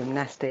doing some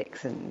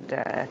gymnastics, and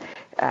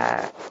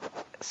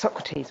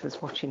Socrates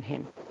was watching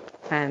him,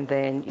 and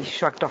then he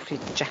shrugged off his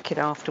jacket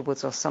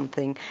afterwards or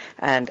something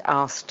and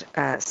asked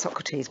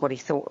Socrates what he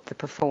thought of the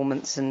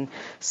performance, and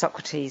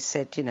Socrates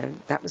said,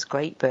 that was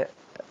great, but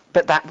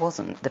that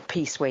wasn't the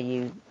piece where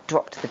you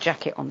dropped the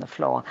jacket on the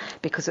floor,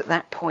 because at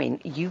that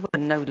point you were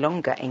no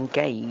longer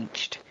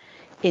engaged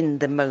in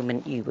the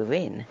moment you were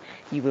in.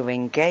 You were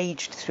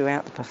engaged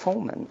throughout the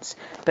performance,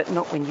 but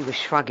not when you were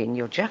shrugging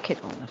your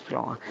jacket on the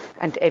floor.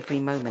 And every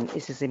moment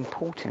is as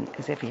important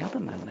as every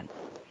other moment.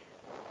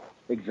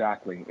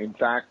 Exactly. In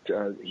fact,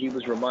 he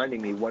was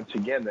reminding me once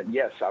again that,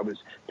 yes, I was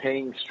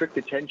paying strict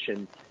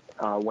attention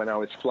when I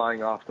was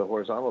flying off the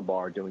horizontal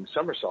bar doing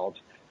somersaults,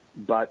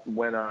 but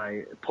when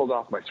I pulled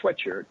off my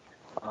sweatshirt,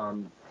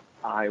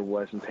 I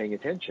wasn't paying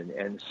attention.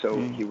 And so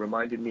he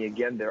reminded me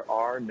again, there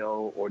are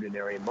no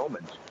ordinary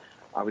moments.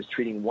 I was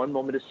treating one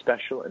moment as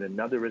special and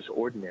another as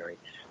ordinary.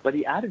 But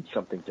he added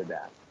something to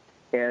that.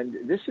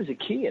 And this is a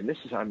key, and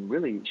I'm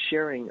really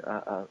sharing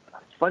a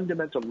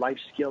fundamental life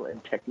skill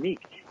and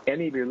technique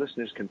any of your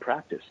listeners can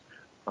practice.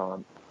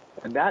 And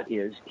that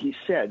is, he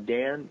said,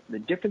 Dan, the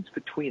difference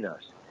between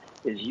us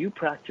is you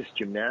practice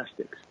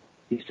gymnastics.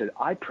 He said,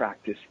 I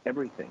practice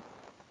everything.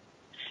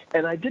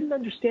 And I didn't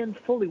understand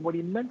fully what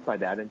he meant by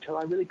that until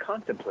I really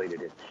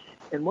contemplated it.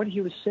 And what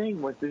he was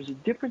saying was there's a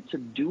difference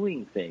of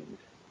doing things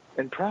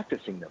and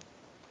practicing them.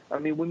 I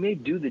mean, we may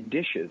do the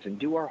dishes and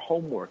do our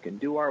homework and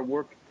do our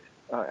work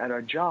at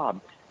our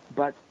job,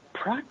 but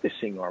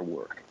practicing our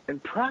work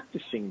and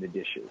practicing the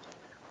dishes,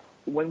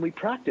 when we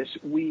practice,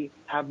 we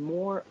have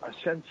more a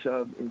sense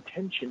of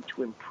intention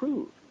to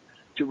improve,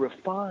 to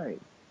refine,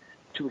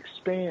 to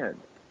expand.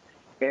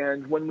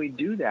 And when we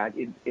do that,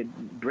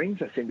 it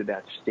brings us into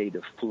that state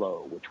of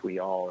flow, which we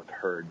all have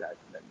heard that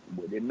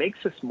it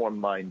makes us more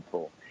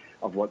mindful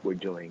of what we're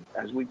doing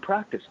as we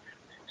practice.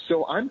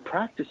 So I'm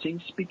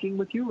practicing speaking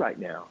with you right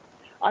now.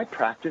 I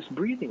practice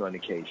breathing on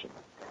occasion.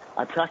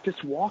 I practice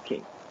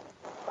walking.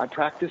 I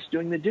practice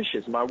doing the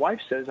dishes. My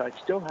wife says I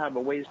still have a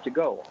ways to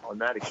go on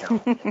that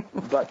account,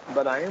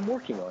 but I am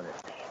working on it.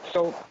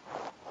 So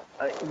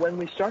when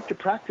we start to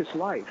practice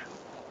life,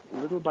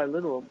 little by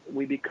little,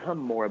 we become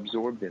more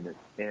absorbed in it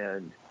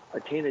and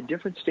attain a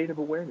different state of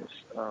awareness.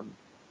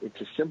 It's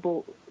a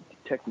simple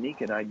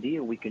technique and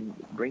idea we can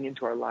bring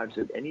into our lives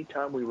at any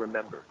time we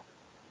remember.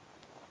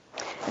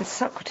 And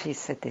Socrates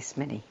said this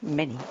many,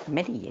 many,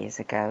 many years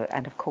ago.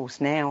 And of course,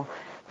 now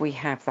we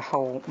have the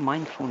whole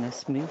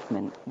mindfulness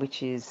movement,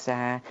 which is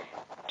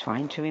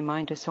trying to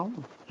remind us all,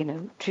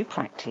 to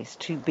practice,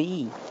 to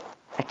be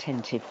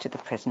attentive to the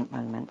present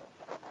moment.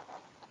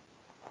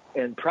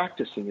 And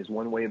practicing is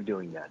one way of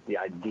doing that, the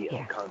idea,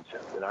 the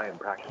concept that I am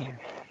practicing.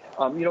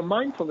 Yeah.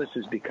 Mindfulness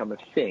has become a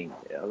thing,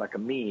 like a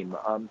meme.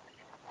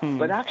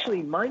 But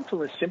actually,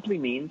 mindfulness simply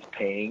means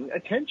paying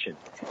attention.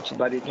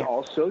 But it's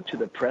also to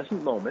the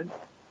present moment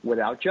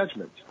without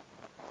judgment.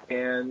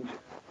 And,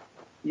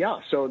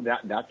 so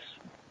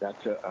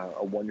that's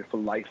a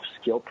wonderful life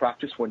skill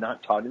practice we're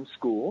not taught in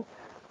school.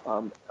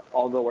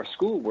 Although our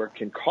schoolwork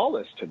can call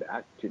us to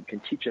that, can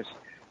teach us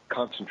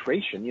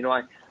concentration.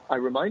 I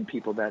remind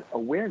people that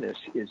awareness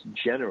is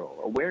general.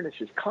 Awareness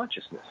is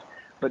consciousness,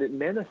 but it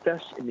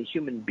manifests in the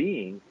human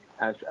being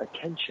as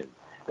attention.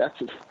 That's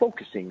a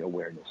focusing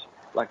awareness.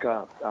 Like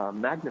a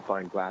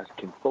magnifying glass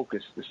can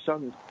focus the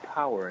sun's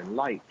power and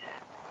light.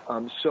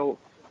 So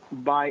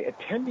by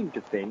attending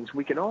to things,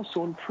 we can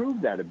also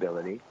improve that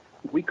ability.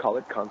 We call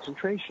it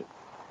concentration.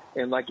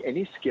 And like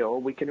any skill,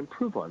 we can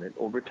improve on it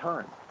over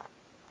time.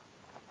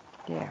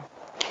 Yeah.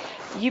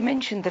 You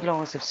mentioned the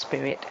laws of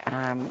spirit,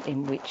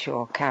 in which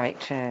your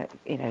character,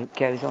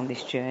 goes on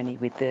this journey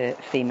with the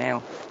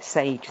female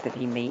sage that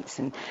he meets,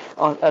 and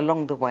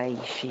along the way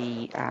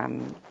she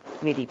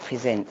really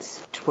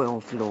presents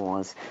 12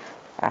 laws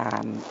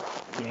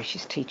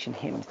She's teaching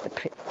him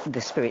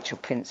the spiritual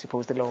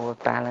principles, the law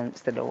of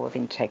balance, the law of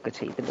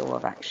integrity, the law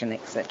of action,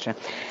 etc.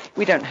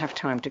 We don't have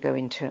time to go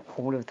into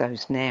all of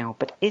those now,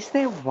 but is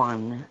there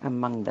one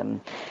among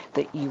them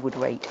that you would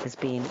rate as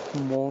being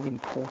more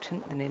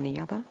important than any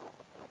other?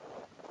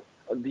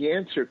 The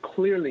answer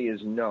clearly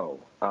is no,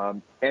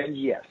 and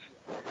yes,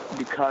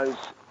 because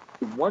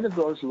one of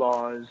those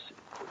laws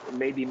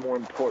may be more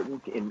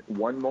important in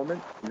one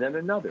moment than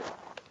another.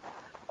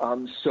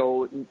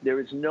 So there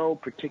is no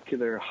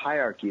particular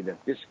hierarchy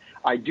that this.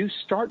 I do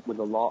start with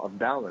the law of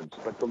balance,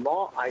 but the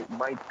law I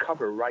might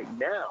cover right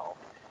now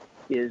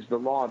is the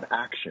law of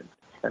action.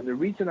 And the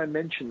reason I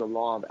mention the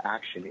law of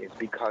action is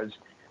because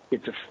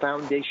it's a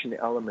foundation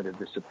element of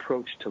this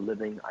approach to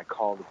living I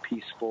call the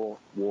peaceful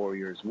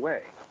warrior's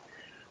way.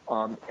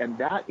 And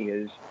that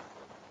is,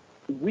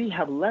 we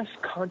have less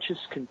conscious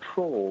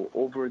control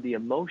over the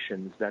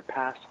emotions that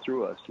pass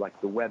through us,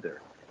 like the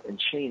weather, and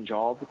change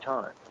all the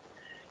time.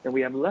 And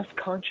we have less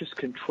conscious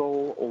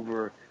control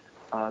over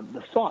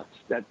the thoughts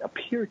that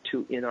appear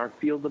to in our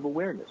field of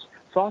awareness.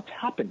 Thoughts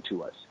happen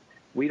to us.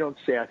 We don't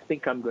say, I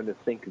think I'm going to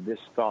think this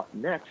thought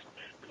next.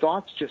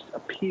 Thoughts just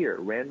appear,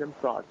 random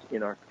thoughts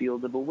in our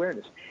field of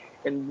awareness.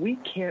 And we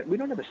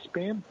don't have a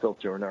spam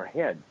filter in our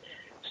head.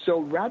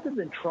 So rather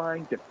than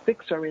trying to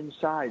fix our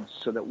insides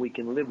so that we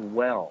can live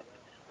well,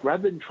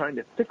 rather than trying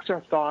to fix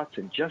our thoughts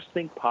and just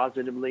think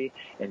positively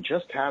and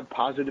just have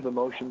positive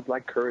emotions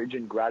like courage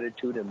and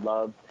gratitude and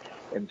love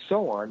and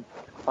so on,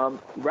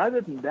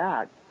 rather than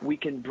that, we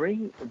can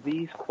bring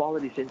these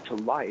qualities into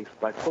life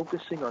by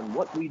focusing on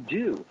what we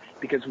do,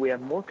 because we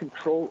have more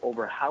control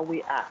over how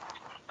we act,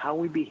 how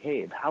we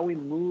behave, how we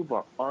move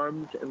our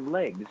arms and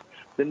legs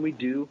than we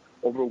do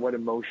over what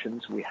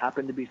emotions we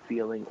happen to be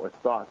feeling or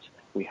thoughts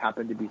we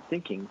happen to be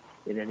thinking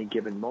in any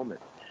given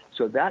moment.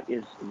 So that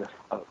is the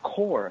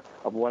core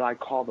of what I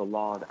call the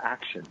law of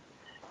action.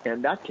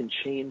 And that can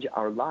change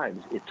our lives.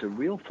 It's a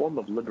real form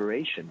of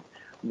liberation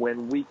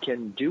when we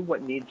can do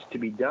what needs to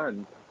be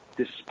done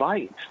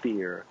despite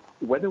fear,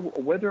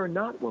 whether or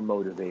not we're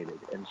motivated,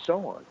 and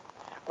so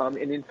on.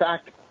 And in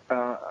fact,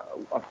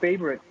 a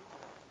favorite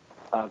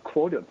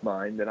quote of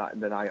mine that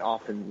I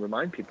often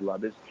remind people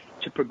of is,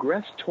 to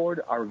progress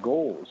toward our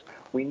goals,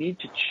 we need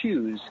to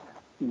choose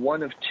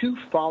one of two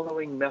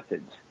following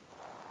methods.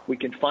 We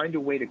can find a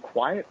way to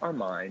quiet our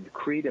mind,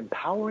 create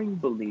empowering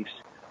beliefs,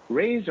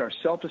 raise our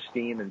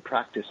self-esteem, and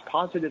practice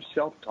positive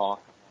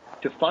self-talk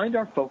to find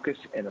our focus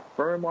and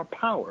affirm our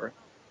power,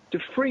 to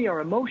free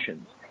our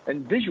emotions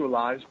and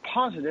visualize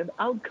positive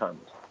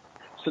outcomes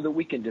so that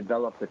we can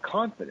develop the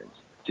confidence,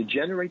 to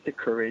generate the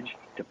courage,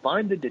 to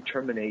find the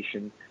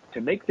determination, to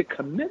make the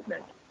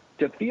commitment,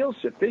 to feel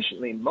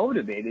sufficiently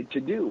motivated to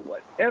do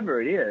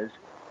whatever it is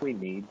we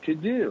need to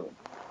do.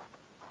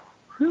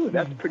 Whew,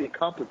 that's pretty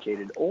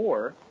complicated.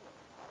 Or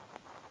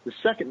the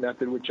second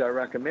method, which I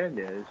recommend,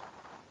 is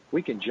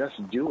we can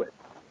just do it.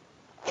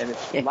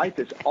 And life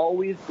is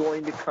always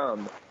going to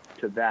come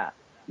to that.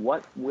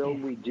 What will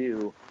we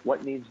do?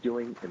 What needs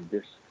doing in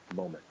this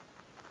moment?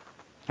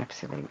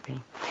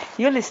 Absolutely.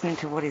 You're listening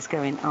to What is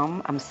Going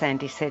On. I'm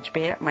Sandie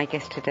Sedgbeer. My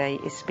guest today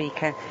is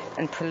speaker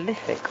and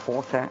prolific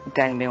author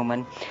Dan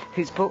Millman,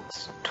 whose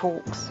books,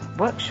 talks,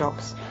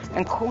 workshops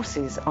and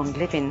courses on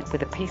living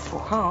with a peaceful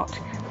heart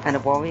and a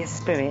warrior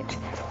spirit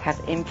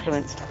have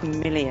influenced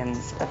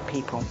millions of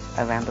people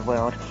around the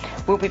world.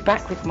 We'll be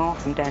back with more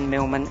from Dan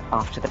Millman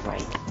after the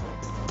break.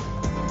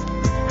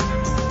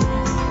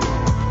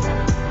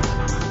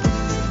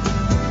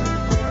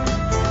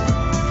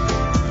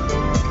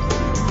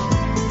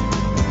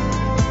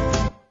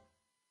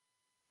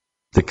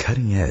 The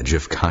cutting edge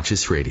of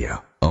conscious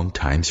radio,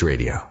 OMTimes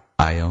Radio,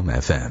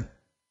 IOM-FM.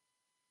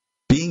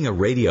 Being a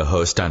radio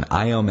host on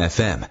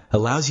IOM-FM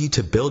allows you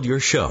to build your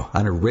show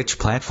on a rich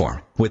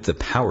platform with the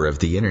power of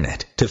the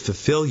internet to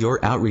fulfill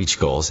your outreach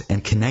goals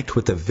and connect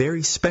with a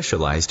very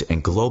specialized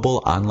and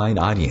global online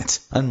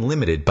audience,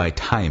 unlimited by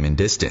time and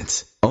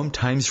distance.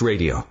 OMTimes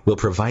Radio will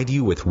provide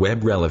you with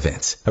web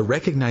relevance, a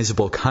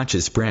recognizable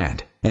conscious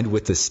brand, and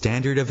with the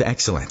standard of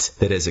excellence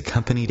that has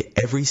accompanied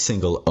every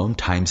single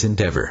OMTimes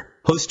endeavor.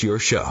 Host your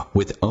show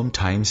with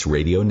OMTimes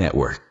Radio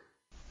Network.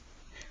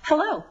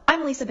 Hello,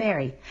 I'm Lisa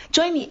Berry.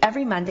 Join me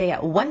every Monday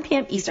at 1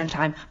 p.m. Eastern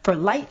Time for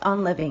Light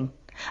on Living,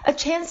 a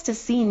chance to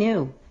see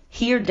new,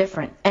 hear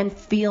different, and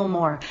feel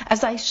more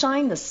as I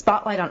shine the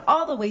spotlight on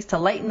all the ways to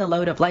lighten the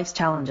load of life's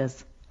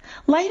challenges.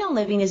 Light on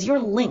Living is your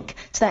link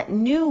to that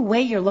new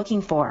way you're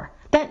looking for,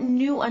 that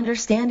new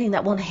understanding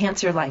that will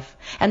enhance your life,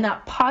 and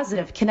that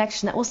positive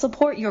connection that will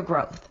support your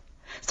growth.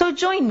 So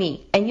join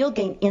me, and you'll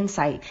gain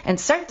insight and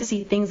start to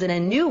see things in a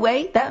new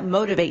way that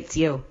motivates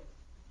you.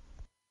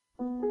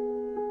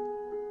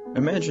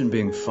 Imagine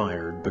being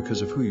fired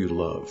because of who you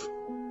love.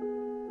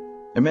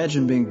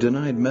 Imagine being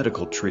denied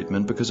medical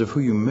treatment because of who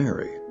you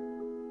marry.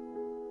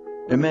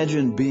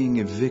 Imagine being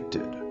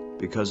evicted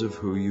because of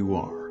who you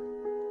are.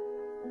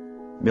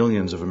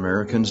 Millions of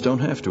Americans don't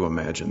have to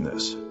imagine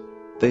this.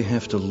 They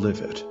have to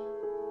live it.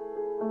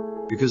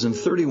 Because in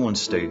 31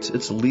 states,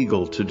 it's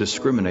legal to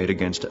discriminate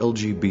against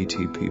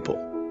LGBT people.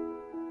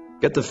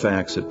 Get the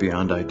facts at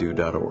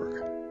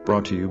beyondido.org.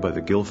 Brought to you by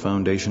the Gill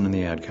Foundation and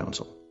the Ad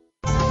Council.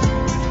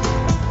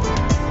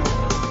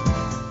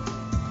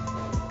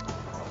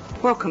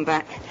 Welcome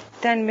back.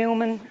 Dan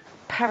Millman,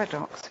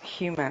 Paradox,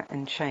 Humour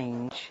and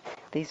Change.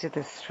 These are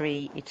the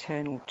three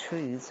eternal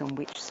truths on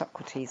which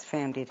Socrates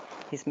founded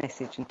his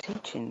message and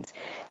teachings.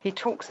 He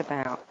talks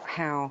about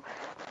how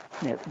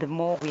the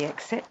more we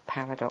accept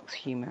paradox,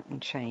 humour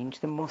and change,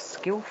 the more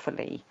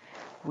skillfully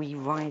we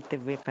ride the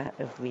river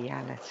of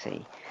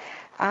reality.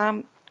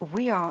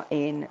 We are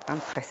in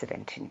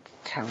unprecedented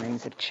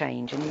times of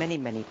change, and many,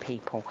 many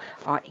people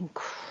are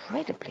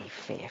incredibly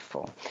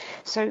fearful.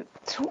 So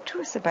talk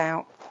to us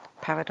about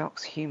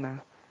paradox,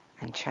 humour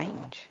and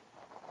change.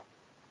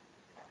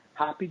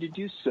 Happy to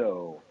do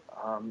so.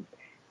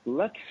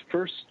 Let's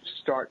first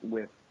start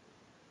with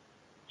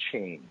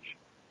change.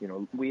 You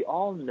know, we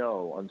all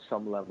know on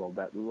some level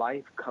that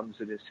life comes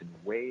at us in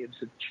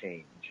waves of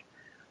change.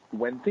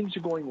 When things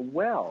are going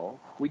well,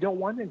 we don't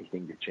want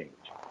anything to change.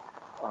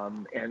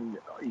 And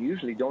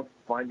usually don't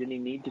find any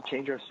need to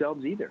change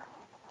ourselves either.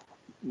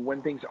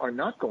 When things are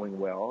not going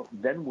well,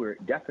 then we're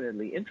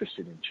definitely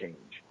interested in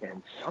change.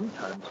 And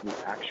sometimes we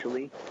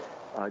actually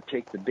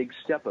take the big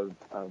step of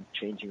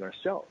changing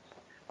ourselves,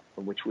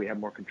 from which we have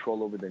more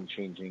control over than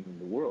changing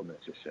the world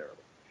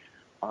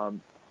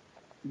necessarily.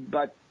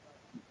 But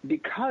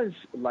because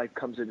life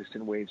comes at us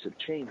in waves of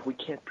change, we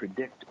can't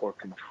predict or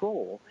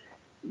control.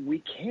 We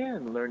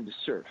can learn to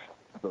surf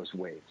those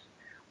waves.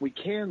 We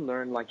can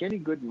learn, like any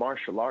good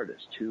martial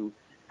artist who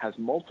has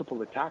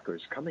multiple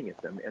attackers coming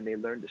at them, and they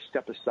learn to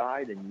step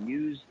aside and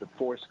use the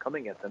force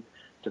coming at them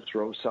to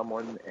throw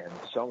someone and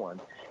so on,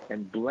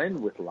 and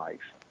blend with life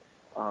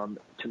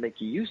to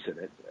make use of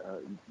it,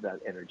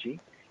 that energy.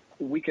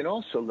 We can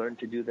also learn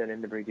to do that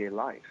in everyday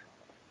life,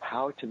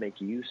 how to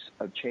make use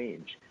of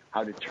change,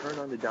 how to turn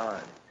on the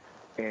dime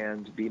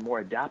and be more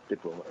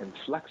adaptable and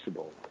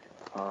flexible,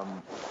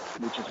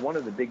 which is one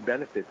of the big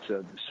benefits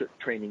of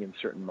training in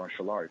certain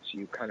martial arts.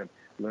 You kind of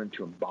learn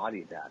to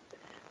embody that.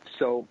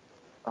 So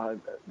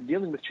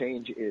dealing with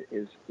change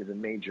is a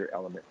major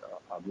element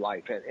of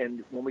life.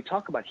 And when we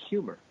talk about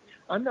humor,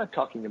 I'm not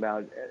talking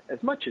about,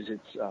 as much as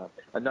it's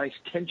a nice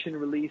tension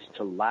release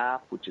to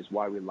laugh, which is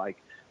why we like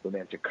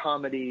romantic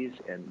comedies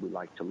and we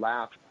like to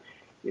laugh.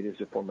 It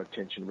is a form of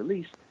tension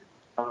release.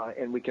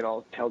 And we can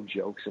all tell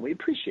jokes, and we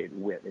appreciate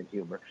wit and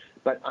humor.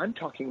 But I'm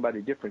talking about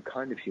a different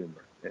kind of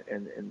humor.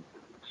 And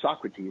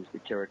Socrates, the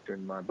character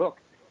in my book,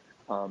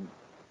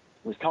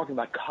 was talking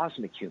about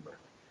cosmic humor.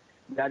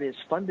 That is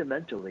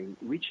fundamentally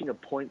reaching a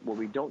point where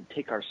we don't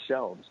take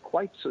ourselves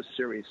quite so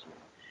seriously.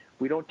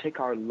 We don't take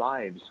our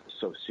lives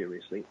so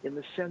seriously, in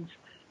the sense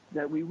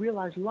that we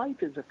realize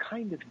life is a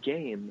kind of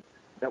game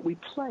that we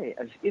play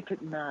as if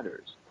it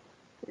matters.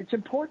 It's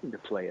important to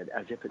play it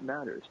as if it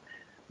matters.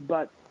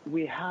 But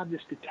we have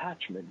this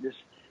detachment,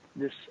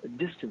 this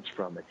distance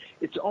from it.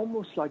 It's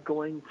almost like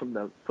going from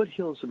the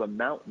foothills of a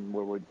mountain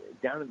where we're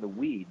down in the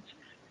weeds,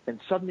 and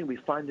suddenly we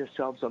find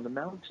ourselves on the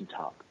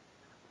mountaintop.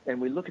 And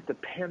we look at the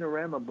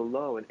panorama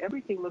below, and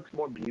everything looks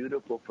more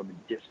beautiful from a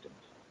distance.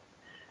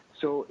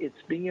 So it's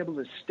being able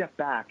to step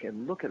back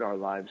and look at our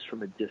lives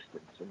from a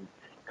distance and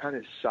kind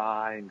of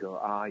sigh and go,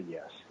 ah,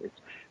 yes.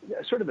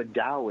 It's sort of a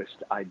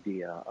Taoist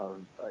idea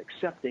of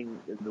accepting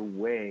the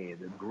way,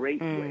 the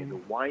great way, the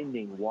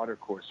winding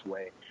watercourse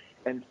way,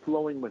 and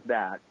flowing with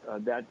that.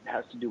 That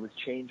has to do with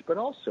change, but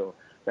also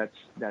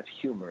that's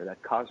humor,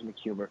 that cosmic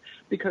humor,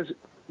 because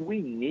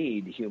we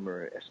need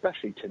humor,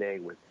 especially today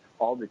with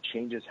all the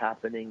changes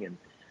happening and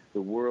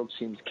the world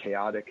seems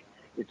chaotic.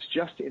 It's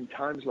just in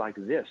times like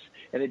this.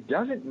 And it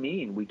doesn't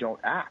mean we don't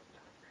act.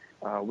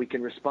 We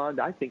can respond,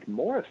 I think,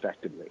 more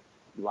effectively,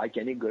 like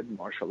any good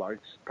martial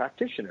arts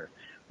practitioner,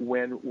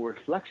 when we're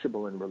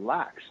flexible and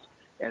relaxed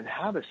and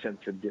have a sense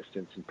of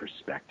distance and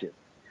perspective.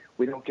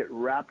 We don't get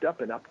wrapped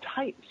up and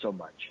uptight so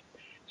much.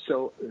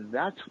 So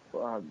that's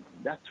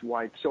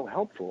why it's so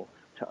helpful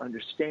to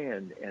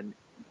understand and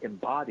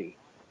embody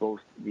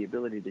both the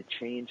ability to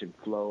change and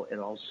flow, and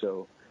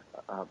also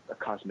a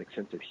cosmic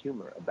sense of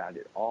humor about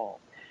it all.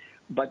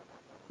 But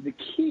the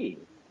key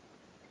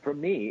for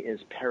me is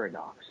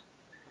paradox.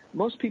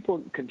 Most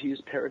people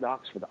confuse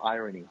paradox with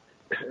irony,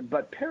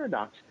 but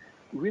paradox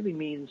really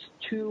means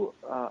two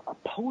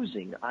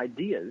opposing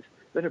ideas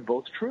that are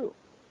both true.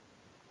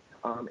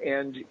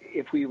 And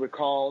if we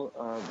recall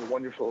the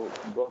wonderful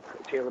book,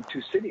 Tale of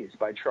Two Cities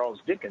by Charles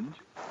Dickens,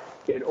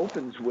 it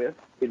opens with,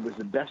 it was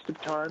the best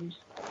of times,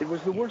 it was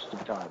the worst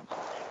of times,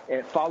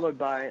 and followed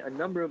by a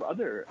number of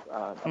other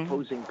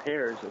opposing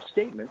pairs of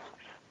statements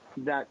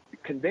that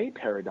convey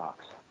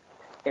paradox.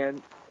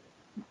 And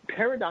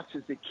paradox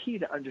is the key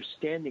to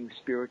understanding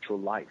spiritual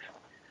life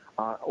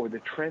or the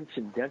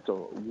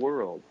transcendental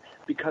world,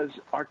 because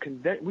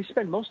we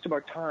spend most of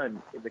our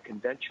time in the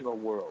conventional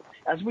world,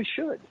 as we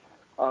should,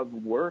 of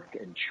work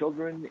and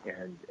children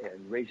and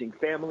raising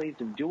families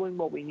and doing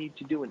what we need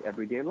to do in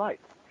everyday life.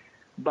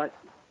 But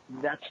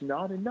that's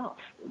not enough.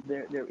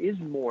 There is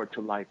more to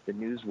life than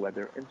news,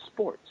 weather, and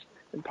sports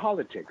and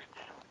politics.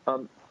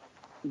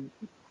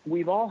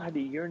 we've all had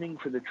a yearning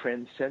for the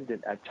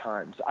transcendent at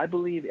times. I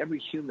believe every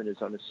human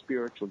is on a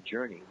spiritual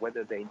journey,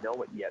 whether they know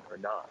it yet or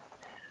not.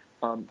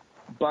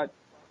 But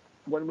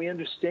when we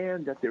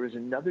understand that there is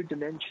another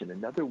dimension,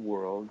 another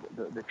world,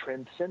 the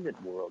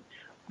transcendent world,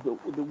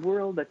 the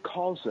world that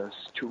calls us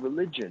to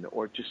religion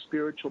or to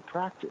spiritual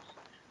practice,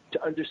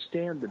 to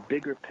understand the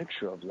bigger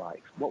picture of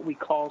life, what we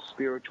call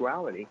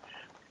spirituality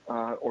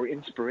or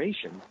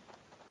inspiration,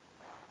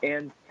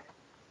 and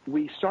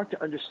we start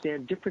to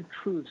understand different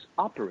truths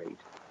operate.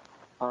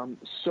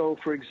 So,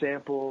 for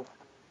example,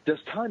 does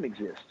time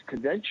exist?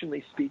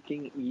 Conventionally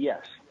speaking,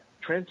 yes.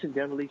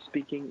 Transcendentally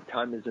speaking,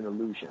 time is an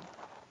illusion.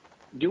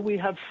 Do we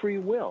have free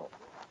will?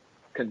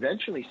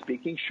 Conventionally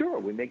speaking, sure,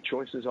 we make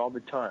choices all the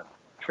time.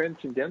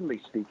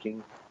 Transcendentally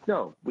speaking,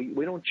 no, we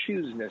don't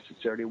choose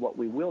necessarily what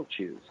we will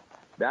choose.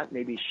 That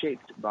may be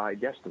shaped by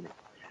destiny.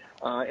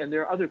 And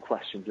there are other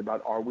questions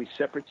about, are we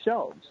separate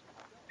selves?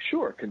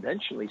 Sure,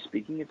 conventionally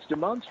speaking, it's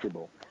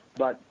demonstrable.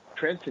 But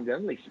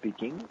transcendentally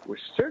speaking, we're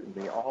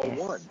certainly all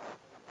one,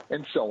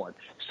 and so on.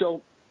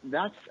 So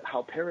that's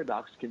how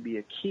paradox can be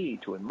a key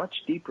to a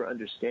much deeper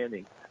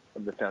understanding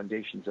of the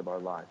foundations of our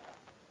lives.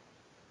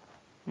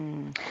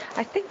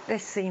 I think there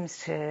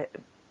seems to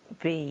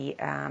be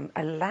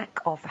a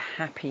lack of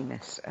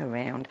happiness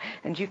around,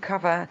 and you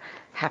cover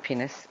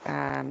happiness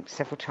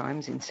several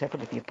times in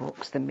several of your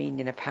books, the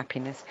meaning of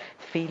happiness,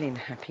 feeling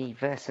happy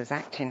versus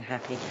acting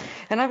happy.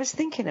 And I was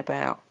thinking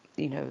about,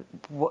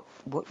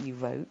 what you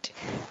wrote,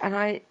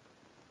 and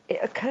it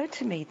occurred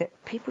to me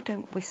that people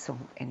don't whistle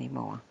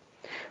anymore.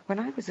 When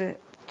I was a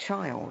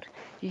child,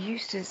 you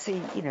used to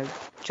see,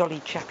 jolly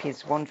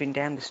chappies wandering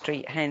down the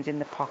street, hands in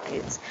the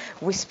pockets,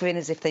 whistling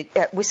as if they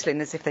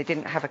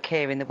didn't have a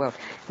care in the world.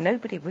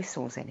 Nobody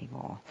whistles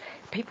anymore.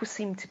 People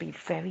seem to be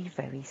very,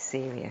 very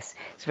serious.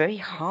 It's very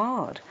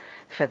hard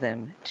for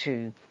them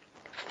to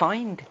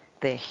find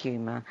their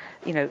humour,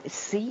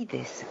 see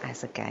this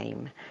as a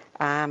game.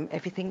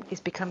 Everything is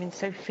becoming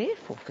so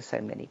fearful for so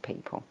many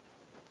people.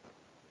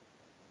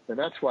 And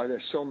that's why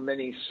there's so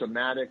many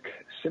somatic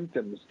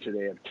symptoms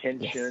today of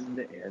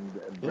tension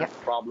and breath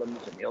problems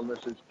and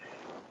illnesses.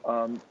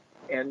 And,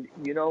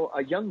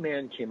 a young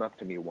man came up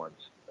to me once.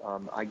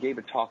 I gave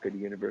a talk at a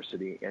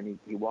university, and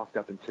he walked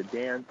up and said,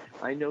 Dan,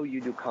 I know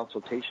you do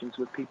consultations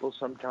with people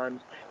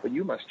sometimes, but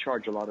you must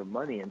charge a lot of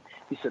money. And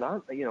he said,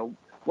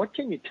 what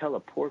can you tell a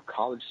poor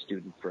college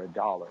student for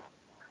 $1?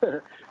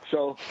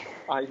 So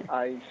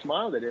I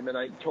smiled at him, and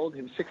I told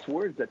him 6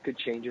 words that could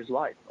change his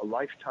life, a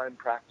lifetime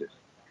practice.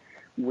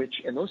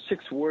 And those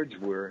 6 words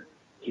were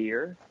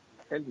here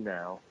and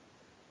now,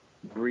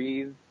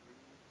 breathe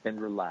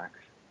and relax.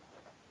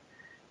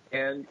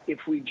 And if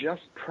we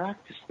just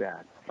practice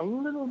that a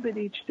little bit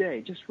each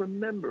day, just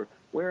remember,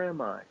 where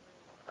am I?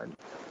 I'm,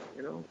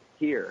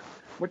 here.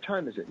 What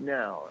time is it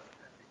now?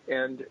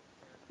 And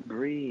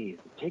breathe.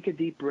 Take a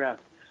deep breath.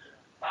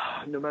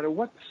 No matter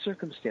what the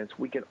circumstance,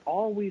 we can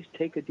always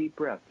take a deep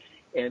breath,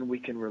 and we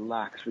can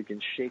relax. We can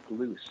shake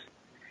loose.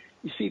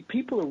 You see,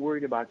 people are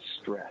worried about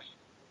stress.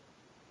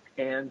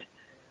 And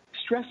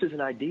stress is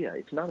an idea.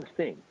 It's not a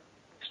thing.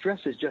 Stress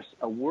is just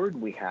a word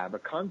we have, a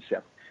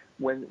concept,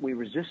 when we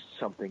resist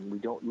something we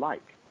don't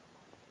like.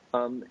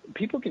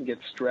 People can get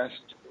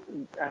stressed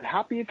at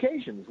happy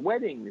occasions,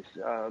 weddings,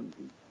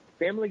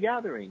 family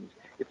gatherings.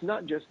 It's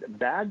not just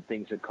bad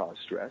things that cause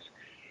stress.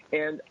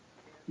 And,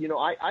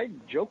 I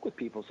joke with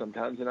people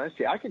sometimes, and I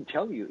say, I can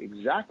tell you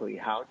exactly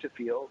how to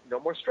feel no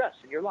more stress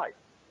in your life.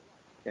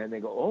 And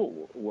they go,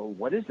 oh, well,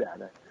 what is that?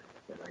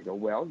 And I go,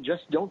 well,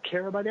 just don't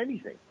care about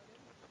anything.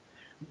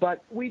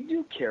 But we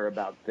do care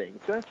about things.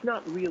 So that's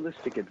not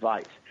realistic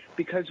advice,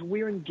 because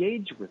we're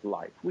engaged with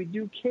life. We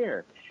do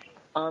care.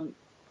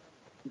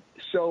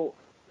 So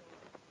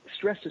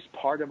stress is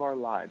part of our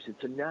lives.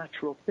 It's a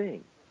natural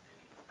thing.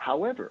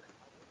 However,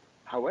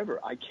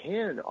 I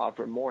can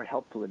offer more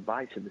helpful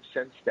advice in the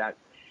sense that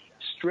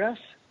stress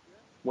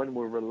when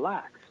we're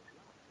relaxed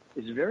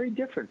is very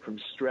different from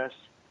stress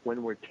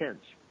when we're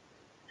tense.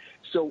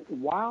 So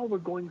while we're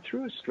going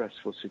through a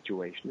stressful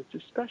situation,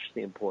 it's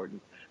especially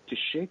important to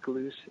shake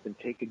loose and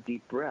take a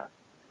deep breath.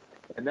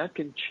 And that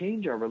can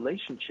change our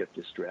relationship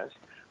to stress,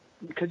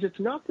 because it's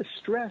not the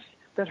stress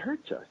that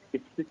hurts us.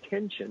 It's the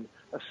tension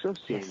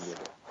associated with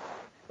it.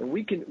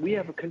 And we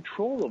have a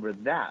control over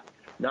that.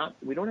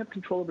 We don't have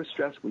control over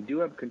stress. We do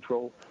have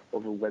control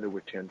over whether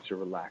we're tense or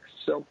relaxed.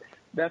 So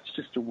that's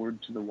just a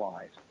word to the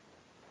wise.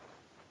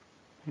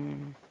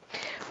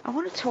 I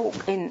want to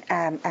talk in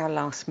our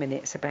last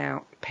minutes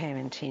about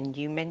parenting.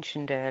 You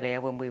mentioned earlier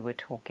when we were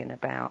talking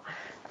about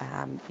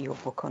your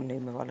book on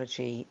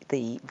numerology,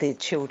 the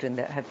children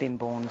that have been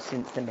born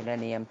since the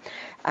millennium,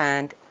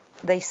 and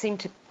they seem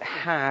to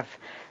have,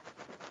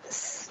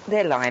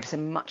 their lives are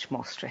much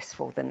more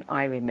stressful than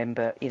I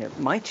remember,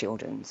 my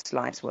children's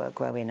lives were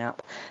growing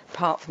up.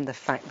 Apart from the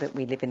fact that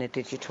we live in a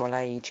digital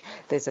age,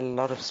 there's a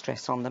lot of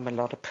stress on them, a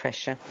lot of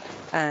pressure,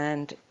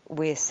 and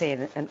we're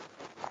seeing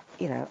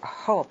a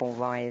horrible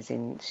rise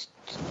in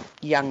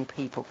young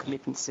people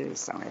committing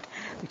suicide,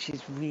 which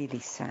is really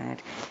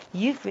sad.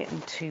 You've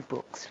written 2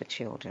 books for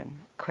children,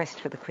 Quest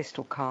for the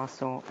Crystal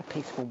Castle, A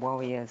Peaceful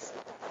Warrior's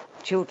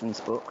children's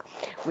book,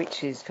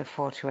 which is for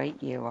 4 to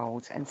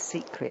 8-year-olds, and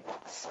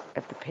Secrets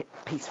of the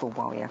Peaceful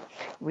Warrior,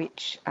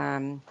 which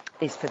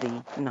is for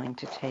the 9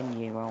 to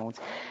 10-year-olds.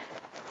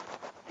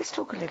 Let's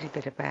talk a little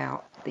bit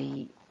about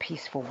the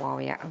Peaceful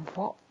Warrior and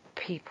what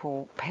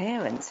people,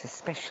 parents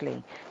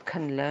especially,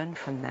 can learn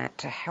from that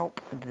to help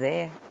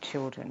their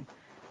children.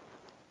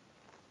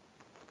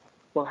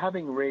 Well,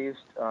 having raised,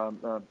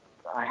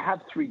 I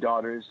have 3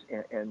 daughters,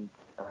 and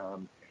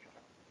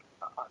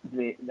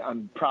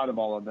I'm proud of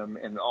all of them,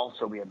 and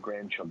also we have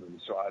grandchildren,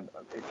 so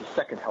it's a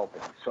second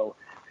helping. So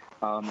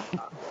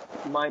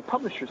my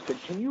publisher said,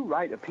 can you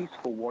write a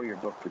Peaceful Warrior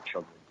book for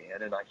children,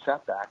 Dan? And I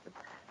sat back and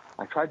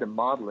I tried to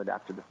model it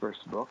after the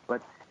first book,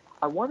 but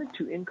I wanted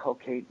to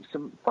inculcate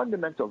some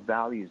fundamental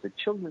values that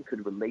children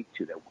could relate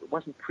to, that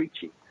wasn't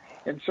preachy.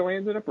 And so I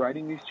ended up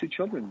writing these 2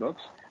 children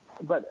books.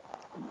 But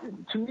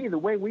to me, the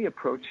way we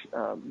approach,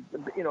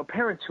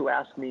 parents who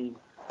ask me,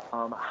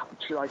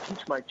 should I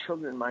teach my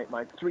children, my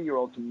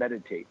 3-year-old, to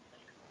meditate?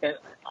 And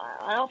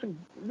I often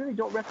really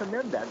don't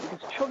recommend that,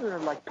 because children are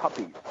like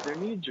puppies. Their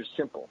needs are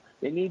simple.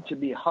 They need to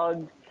be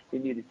hugged. They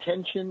need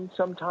attention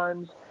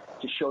sometimes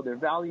to show they're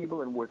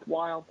valuable and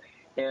worthwhile.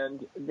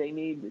 And they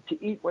need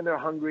to eat when they're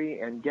hungry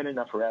and get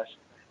enough rest.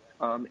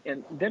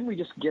 And then we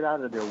just get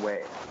out of their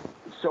way.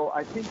 So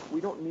I think we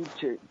don't need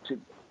to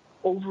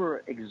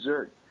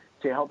overexert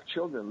to help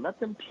children. Let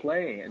them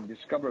play and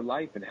discover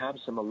life and have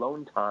some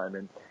alone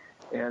time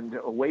and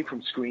away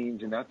from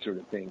screens and that sort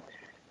of thing.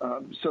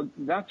 So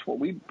that's what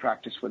we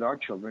practice with our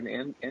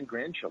children and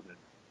grandchildren.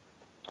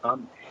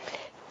 And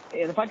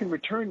if I can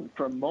return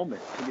for a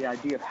moment to the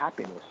idea of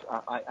happiness,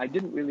 I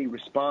didn't really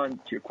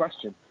respond to your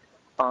question.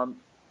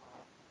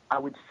 I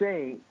would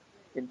say,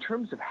 in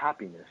terms of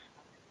happiness,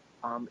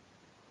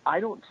 I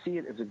don't see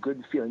it as a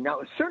good feeling.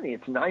 Now, certainly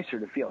it's nicer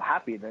to feel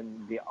happy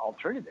than the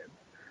alternative,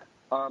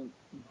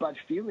 but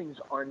feelings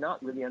are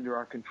not really under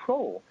our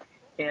control.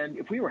 And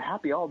if we were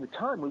happy all the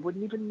time, we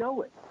wouldn't even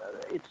know it.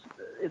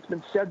 It's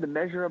been said the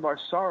measure of our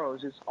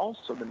sorrows is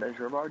also the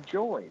measure of our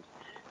joys.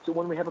 So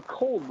when we have a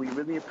cold, we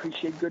really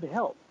appreciate good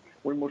health.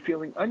 When we're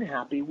feeling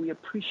unhappy, we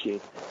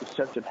appreciate the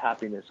sense of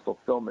happiness,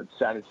 fulfillment,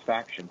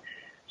 satisfaction.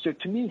 So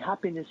to me,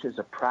 happiness is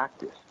a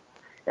practice.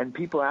 And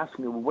people ask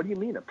me, well, what do you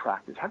mean a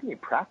practice? How can you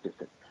practice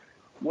it?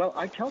 Well,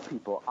 I tell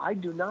people, I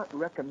do not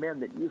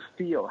recommend that you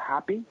feel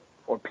happy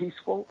or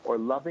peaceful or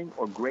loving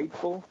or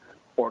grateful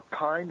or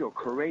kind or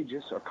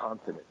courageous or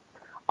confident.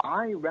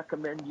 I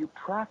recommend you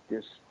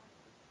practice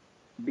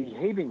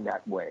behaving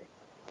that way.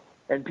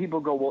 And people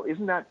go, well,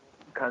 isn't that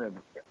kind of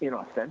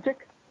inauthentic,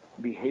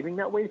 behaving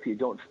that way if you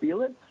don't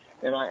feel it?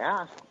 And I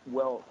ask,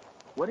 well,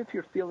 what if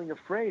you're feeling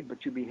afraid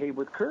but you behave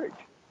with courage?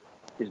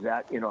 Is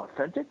that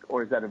inauthentic,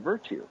 or is that a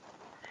virtue?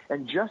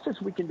 And just as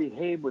we can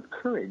behave with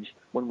courage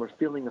when we're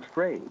feeling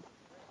afraid,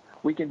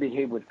 we can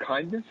behave with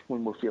kindness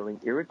when we're feeling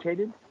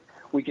irritated,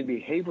 we can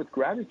behave with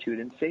gratitude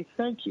and say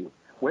thank you,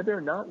 whether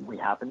or not we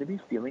happen to be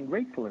feeling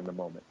grateful in the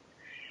moment.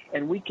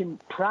 And we can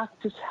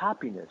practice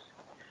happiness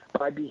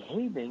by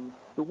behaving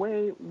the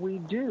way we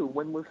do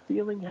when we're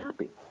feeling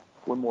happy.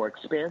 We're more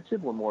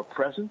expansive, we're more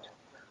present,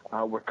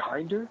 we're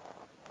kinder.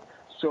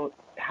 So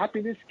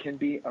happiness can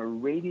be a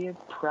radiant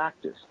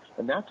practice,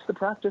 and that's the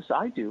practice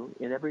I do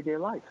in everyday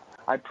life.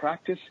 I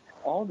practice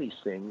all these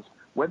things,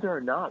 whether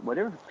or not,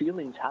 whatever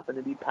feelings happen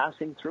to be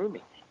passing through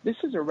me. This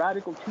is a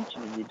radical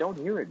teaching, and you don't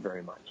hear it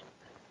very much.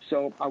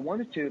 So I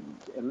wanted to,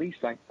 at least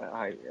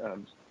I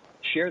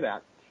share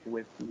that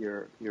with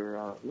your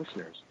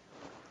listeners.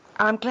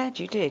 I'm glad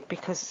you did,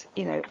 because,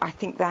 I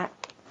think that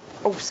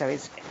also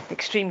is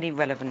extremely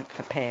relevant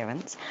for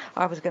parents.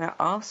 I was going to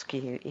ask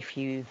you if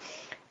you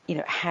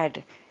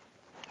had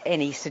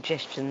any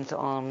suggestions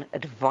on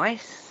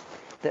advice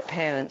that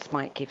parents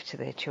might give to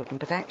their children,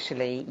 but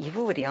actually you've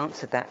already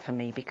answered that for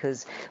me,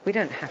 because we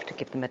don't have to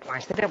give them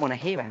advice. They don't want to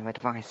hear our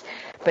advice.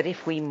 But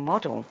if we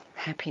model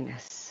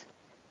happiness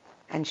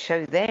and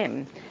show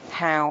them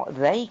how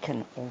they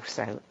can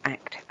also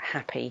act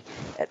happy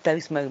at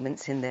those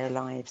moments in their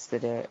lives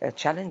that are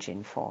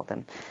challenging for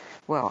them,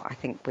 well, I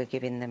think we're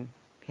giving them,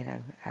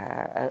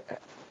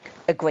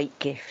 a great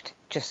gift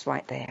just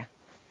right there.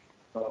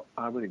 Well,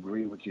 I would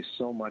agree with you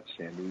so much,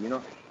 Sandie.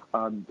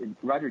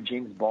 Writer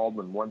James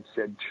Baldwin once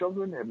said,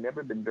 children have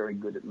never been very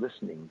good at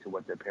listening to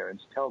what their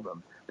parents tell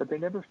them, but they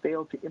never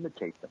fail to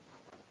imitate them.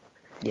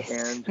 Yes.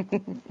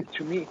 And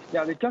to me,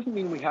 now that doesn't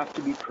mean we have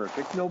to be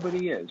perfect.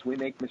 Nobody is. We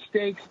make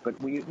mistakes,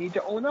 but we need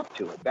to own up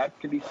to it. That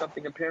can be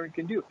something a parent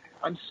can do.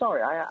 I'm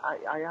sorry.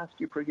 I ask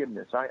you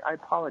forgiveness. I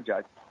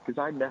apologize because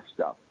I messed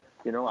up.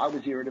 I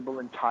was irritable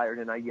and tired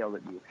and I yelled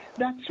at you.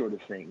 That sort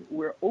of thing.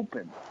 We're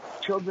open.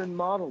 Children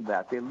model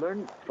that. They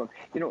learn from,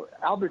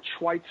 Albert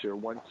Schweitzer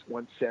once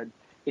said,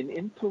 in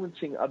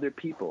influencing other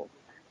people,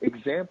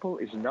 example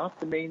is not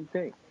the main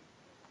thing.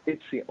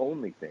 It's the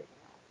only thing.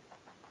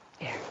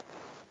 Yeah.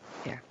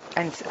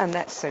 And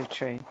that's so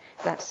true.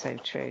 That's so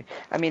true.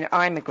 I mean,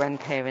 I'm a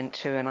grandparent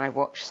too, and I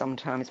watch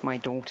sometimes my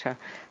daughter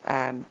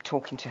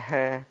talking to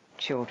her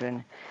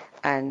children,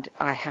 and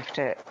I have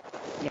to,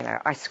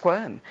 I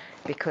squirm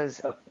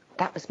because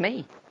that was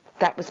me.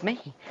 That was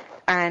me.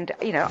 And,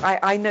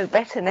 I know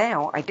better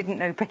now. I didn't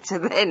know better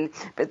then,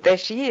 but there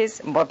she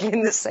is,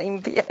 modeling the same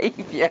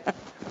behavior.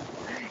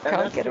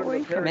 Can't get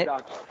away from it.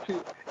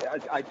 Too.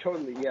 I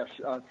totally, yes.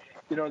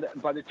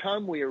 By the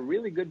time we are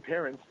really good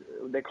parents,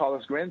 they call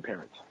us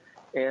grandparents.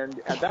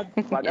 And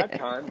by that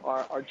time,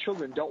 our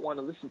children don't want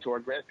to listen to our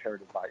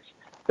grandparent advice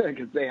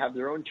because they have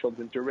their own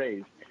children to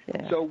raise.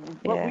 Yeah. So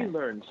what we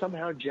learn,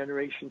 somehow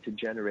generation to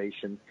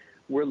generation,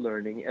 we're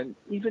learning. And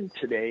even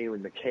today,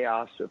 in the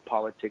chaos of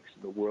politics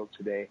in the world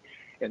today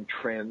and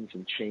trends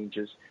and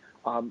changes,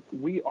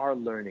 we are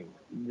learning.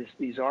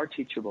 These are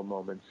teachable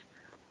moments.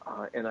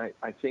 And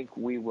I think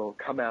we will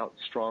come out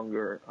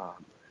stronger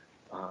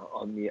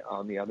on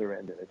the other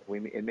end of it.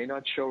 It may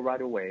not show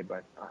right away,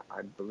 but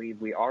I believe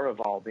we are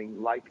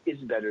evolving. Life is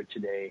better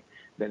today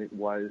than it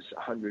was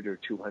 100 or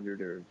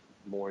 200 or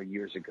more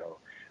years ago.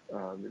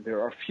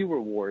 There are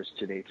fewer wars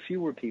today,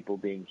 fewer people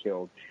being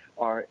killed,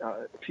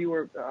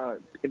 fewer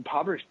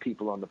impoverished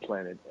people on the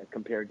planet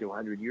compared to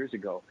 100 years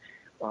ago,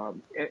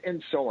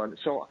 and so on.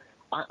 So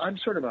I'm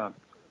sort of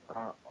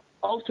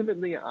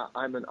ultimately,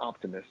 I'm an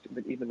optimist,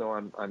 but even though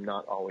I'm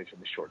not always in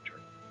the short term.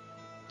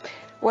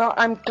 Well,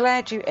 I'm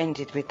glad you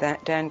ended with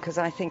that, Dan, because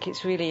I think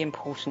it's really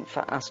important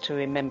for us to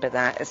remember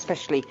that,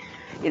 especially,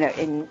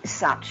 in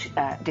such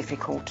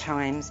difficult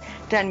times.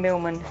 Dan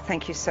Millman,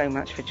 thank you so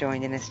much for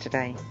joining us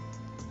today.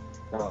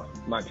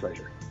 My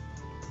pleasure.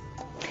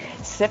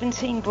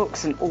 17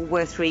 books and all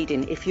worth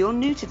reading. If you're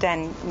new to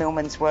Dan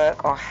Millman's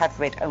work or have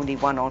read only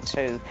one or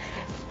two,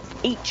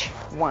 each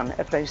one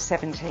of those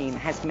 17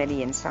 has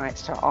many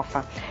insights to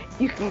offer.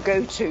 You can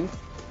go to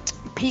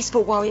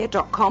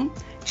peacefulwarrior.com,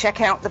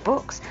 check out the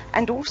books,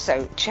 and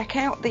also check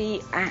out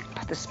the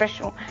app, the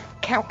special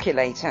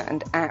calculator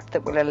and app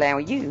that will allow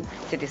you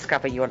to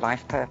discover your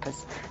life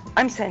purpose.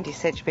 I'm Sandie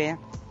Sedgbeer.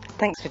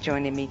 Thanks for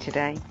joining me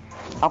today.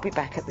 I'll be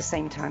back at the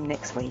same time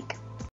next week.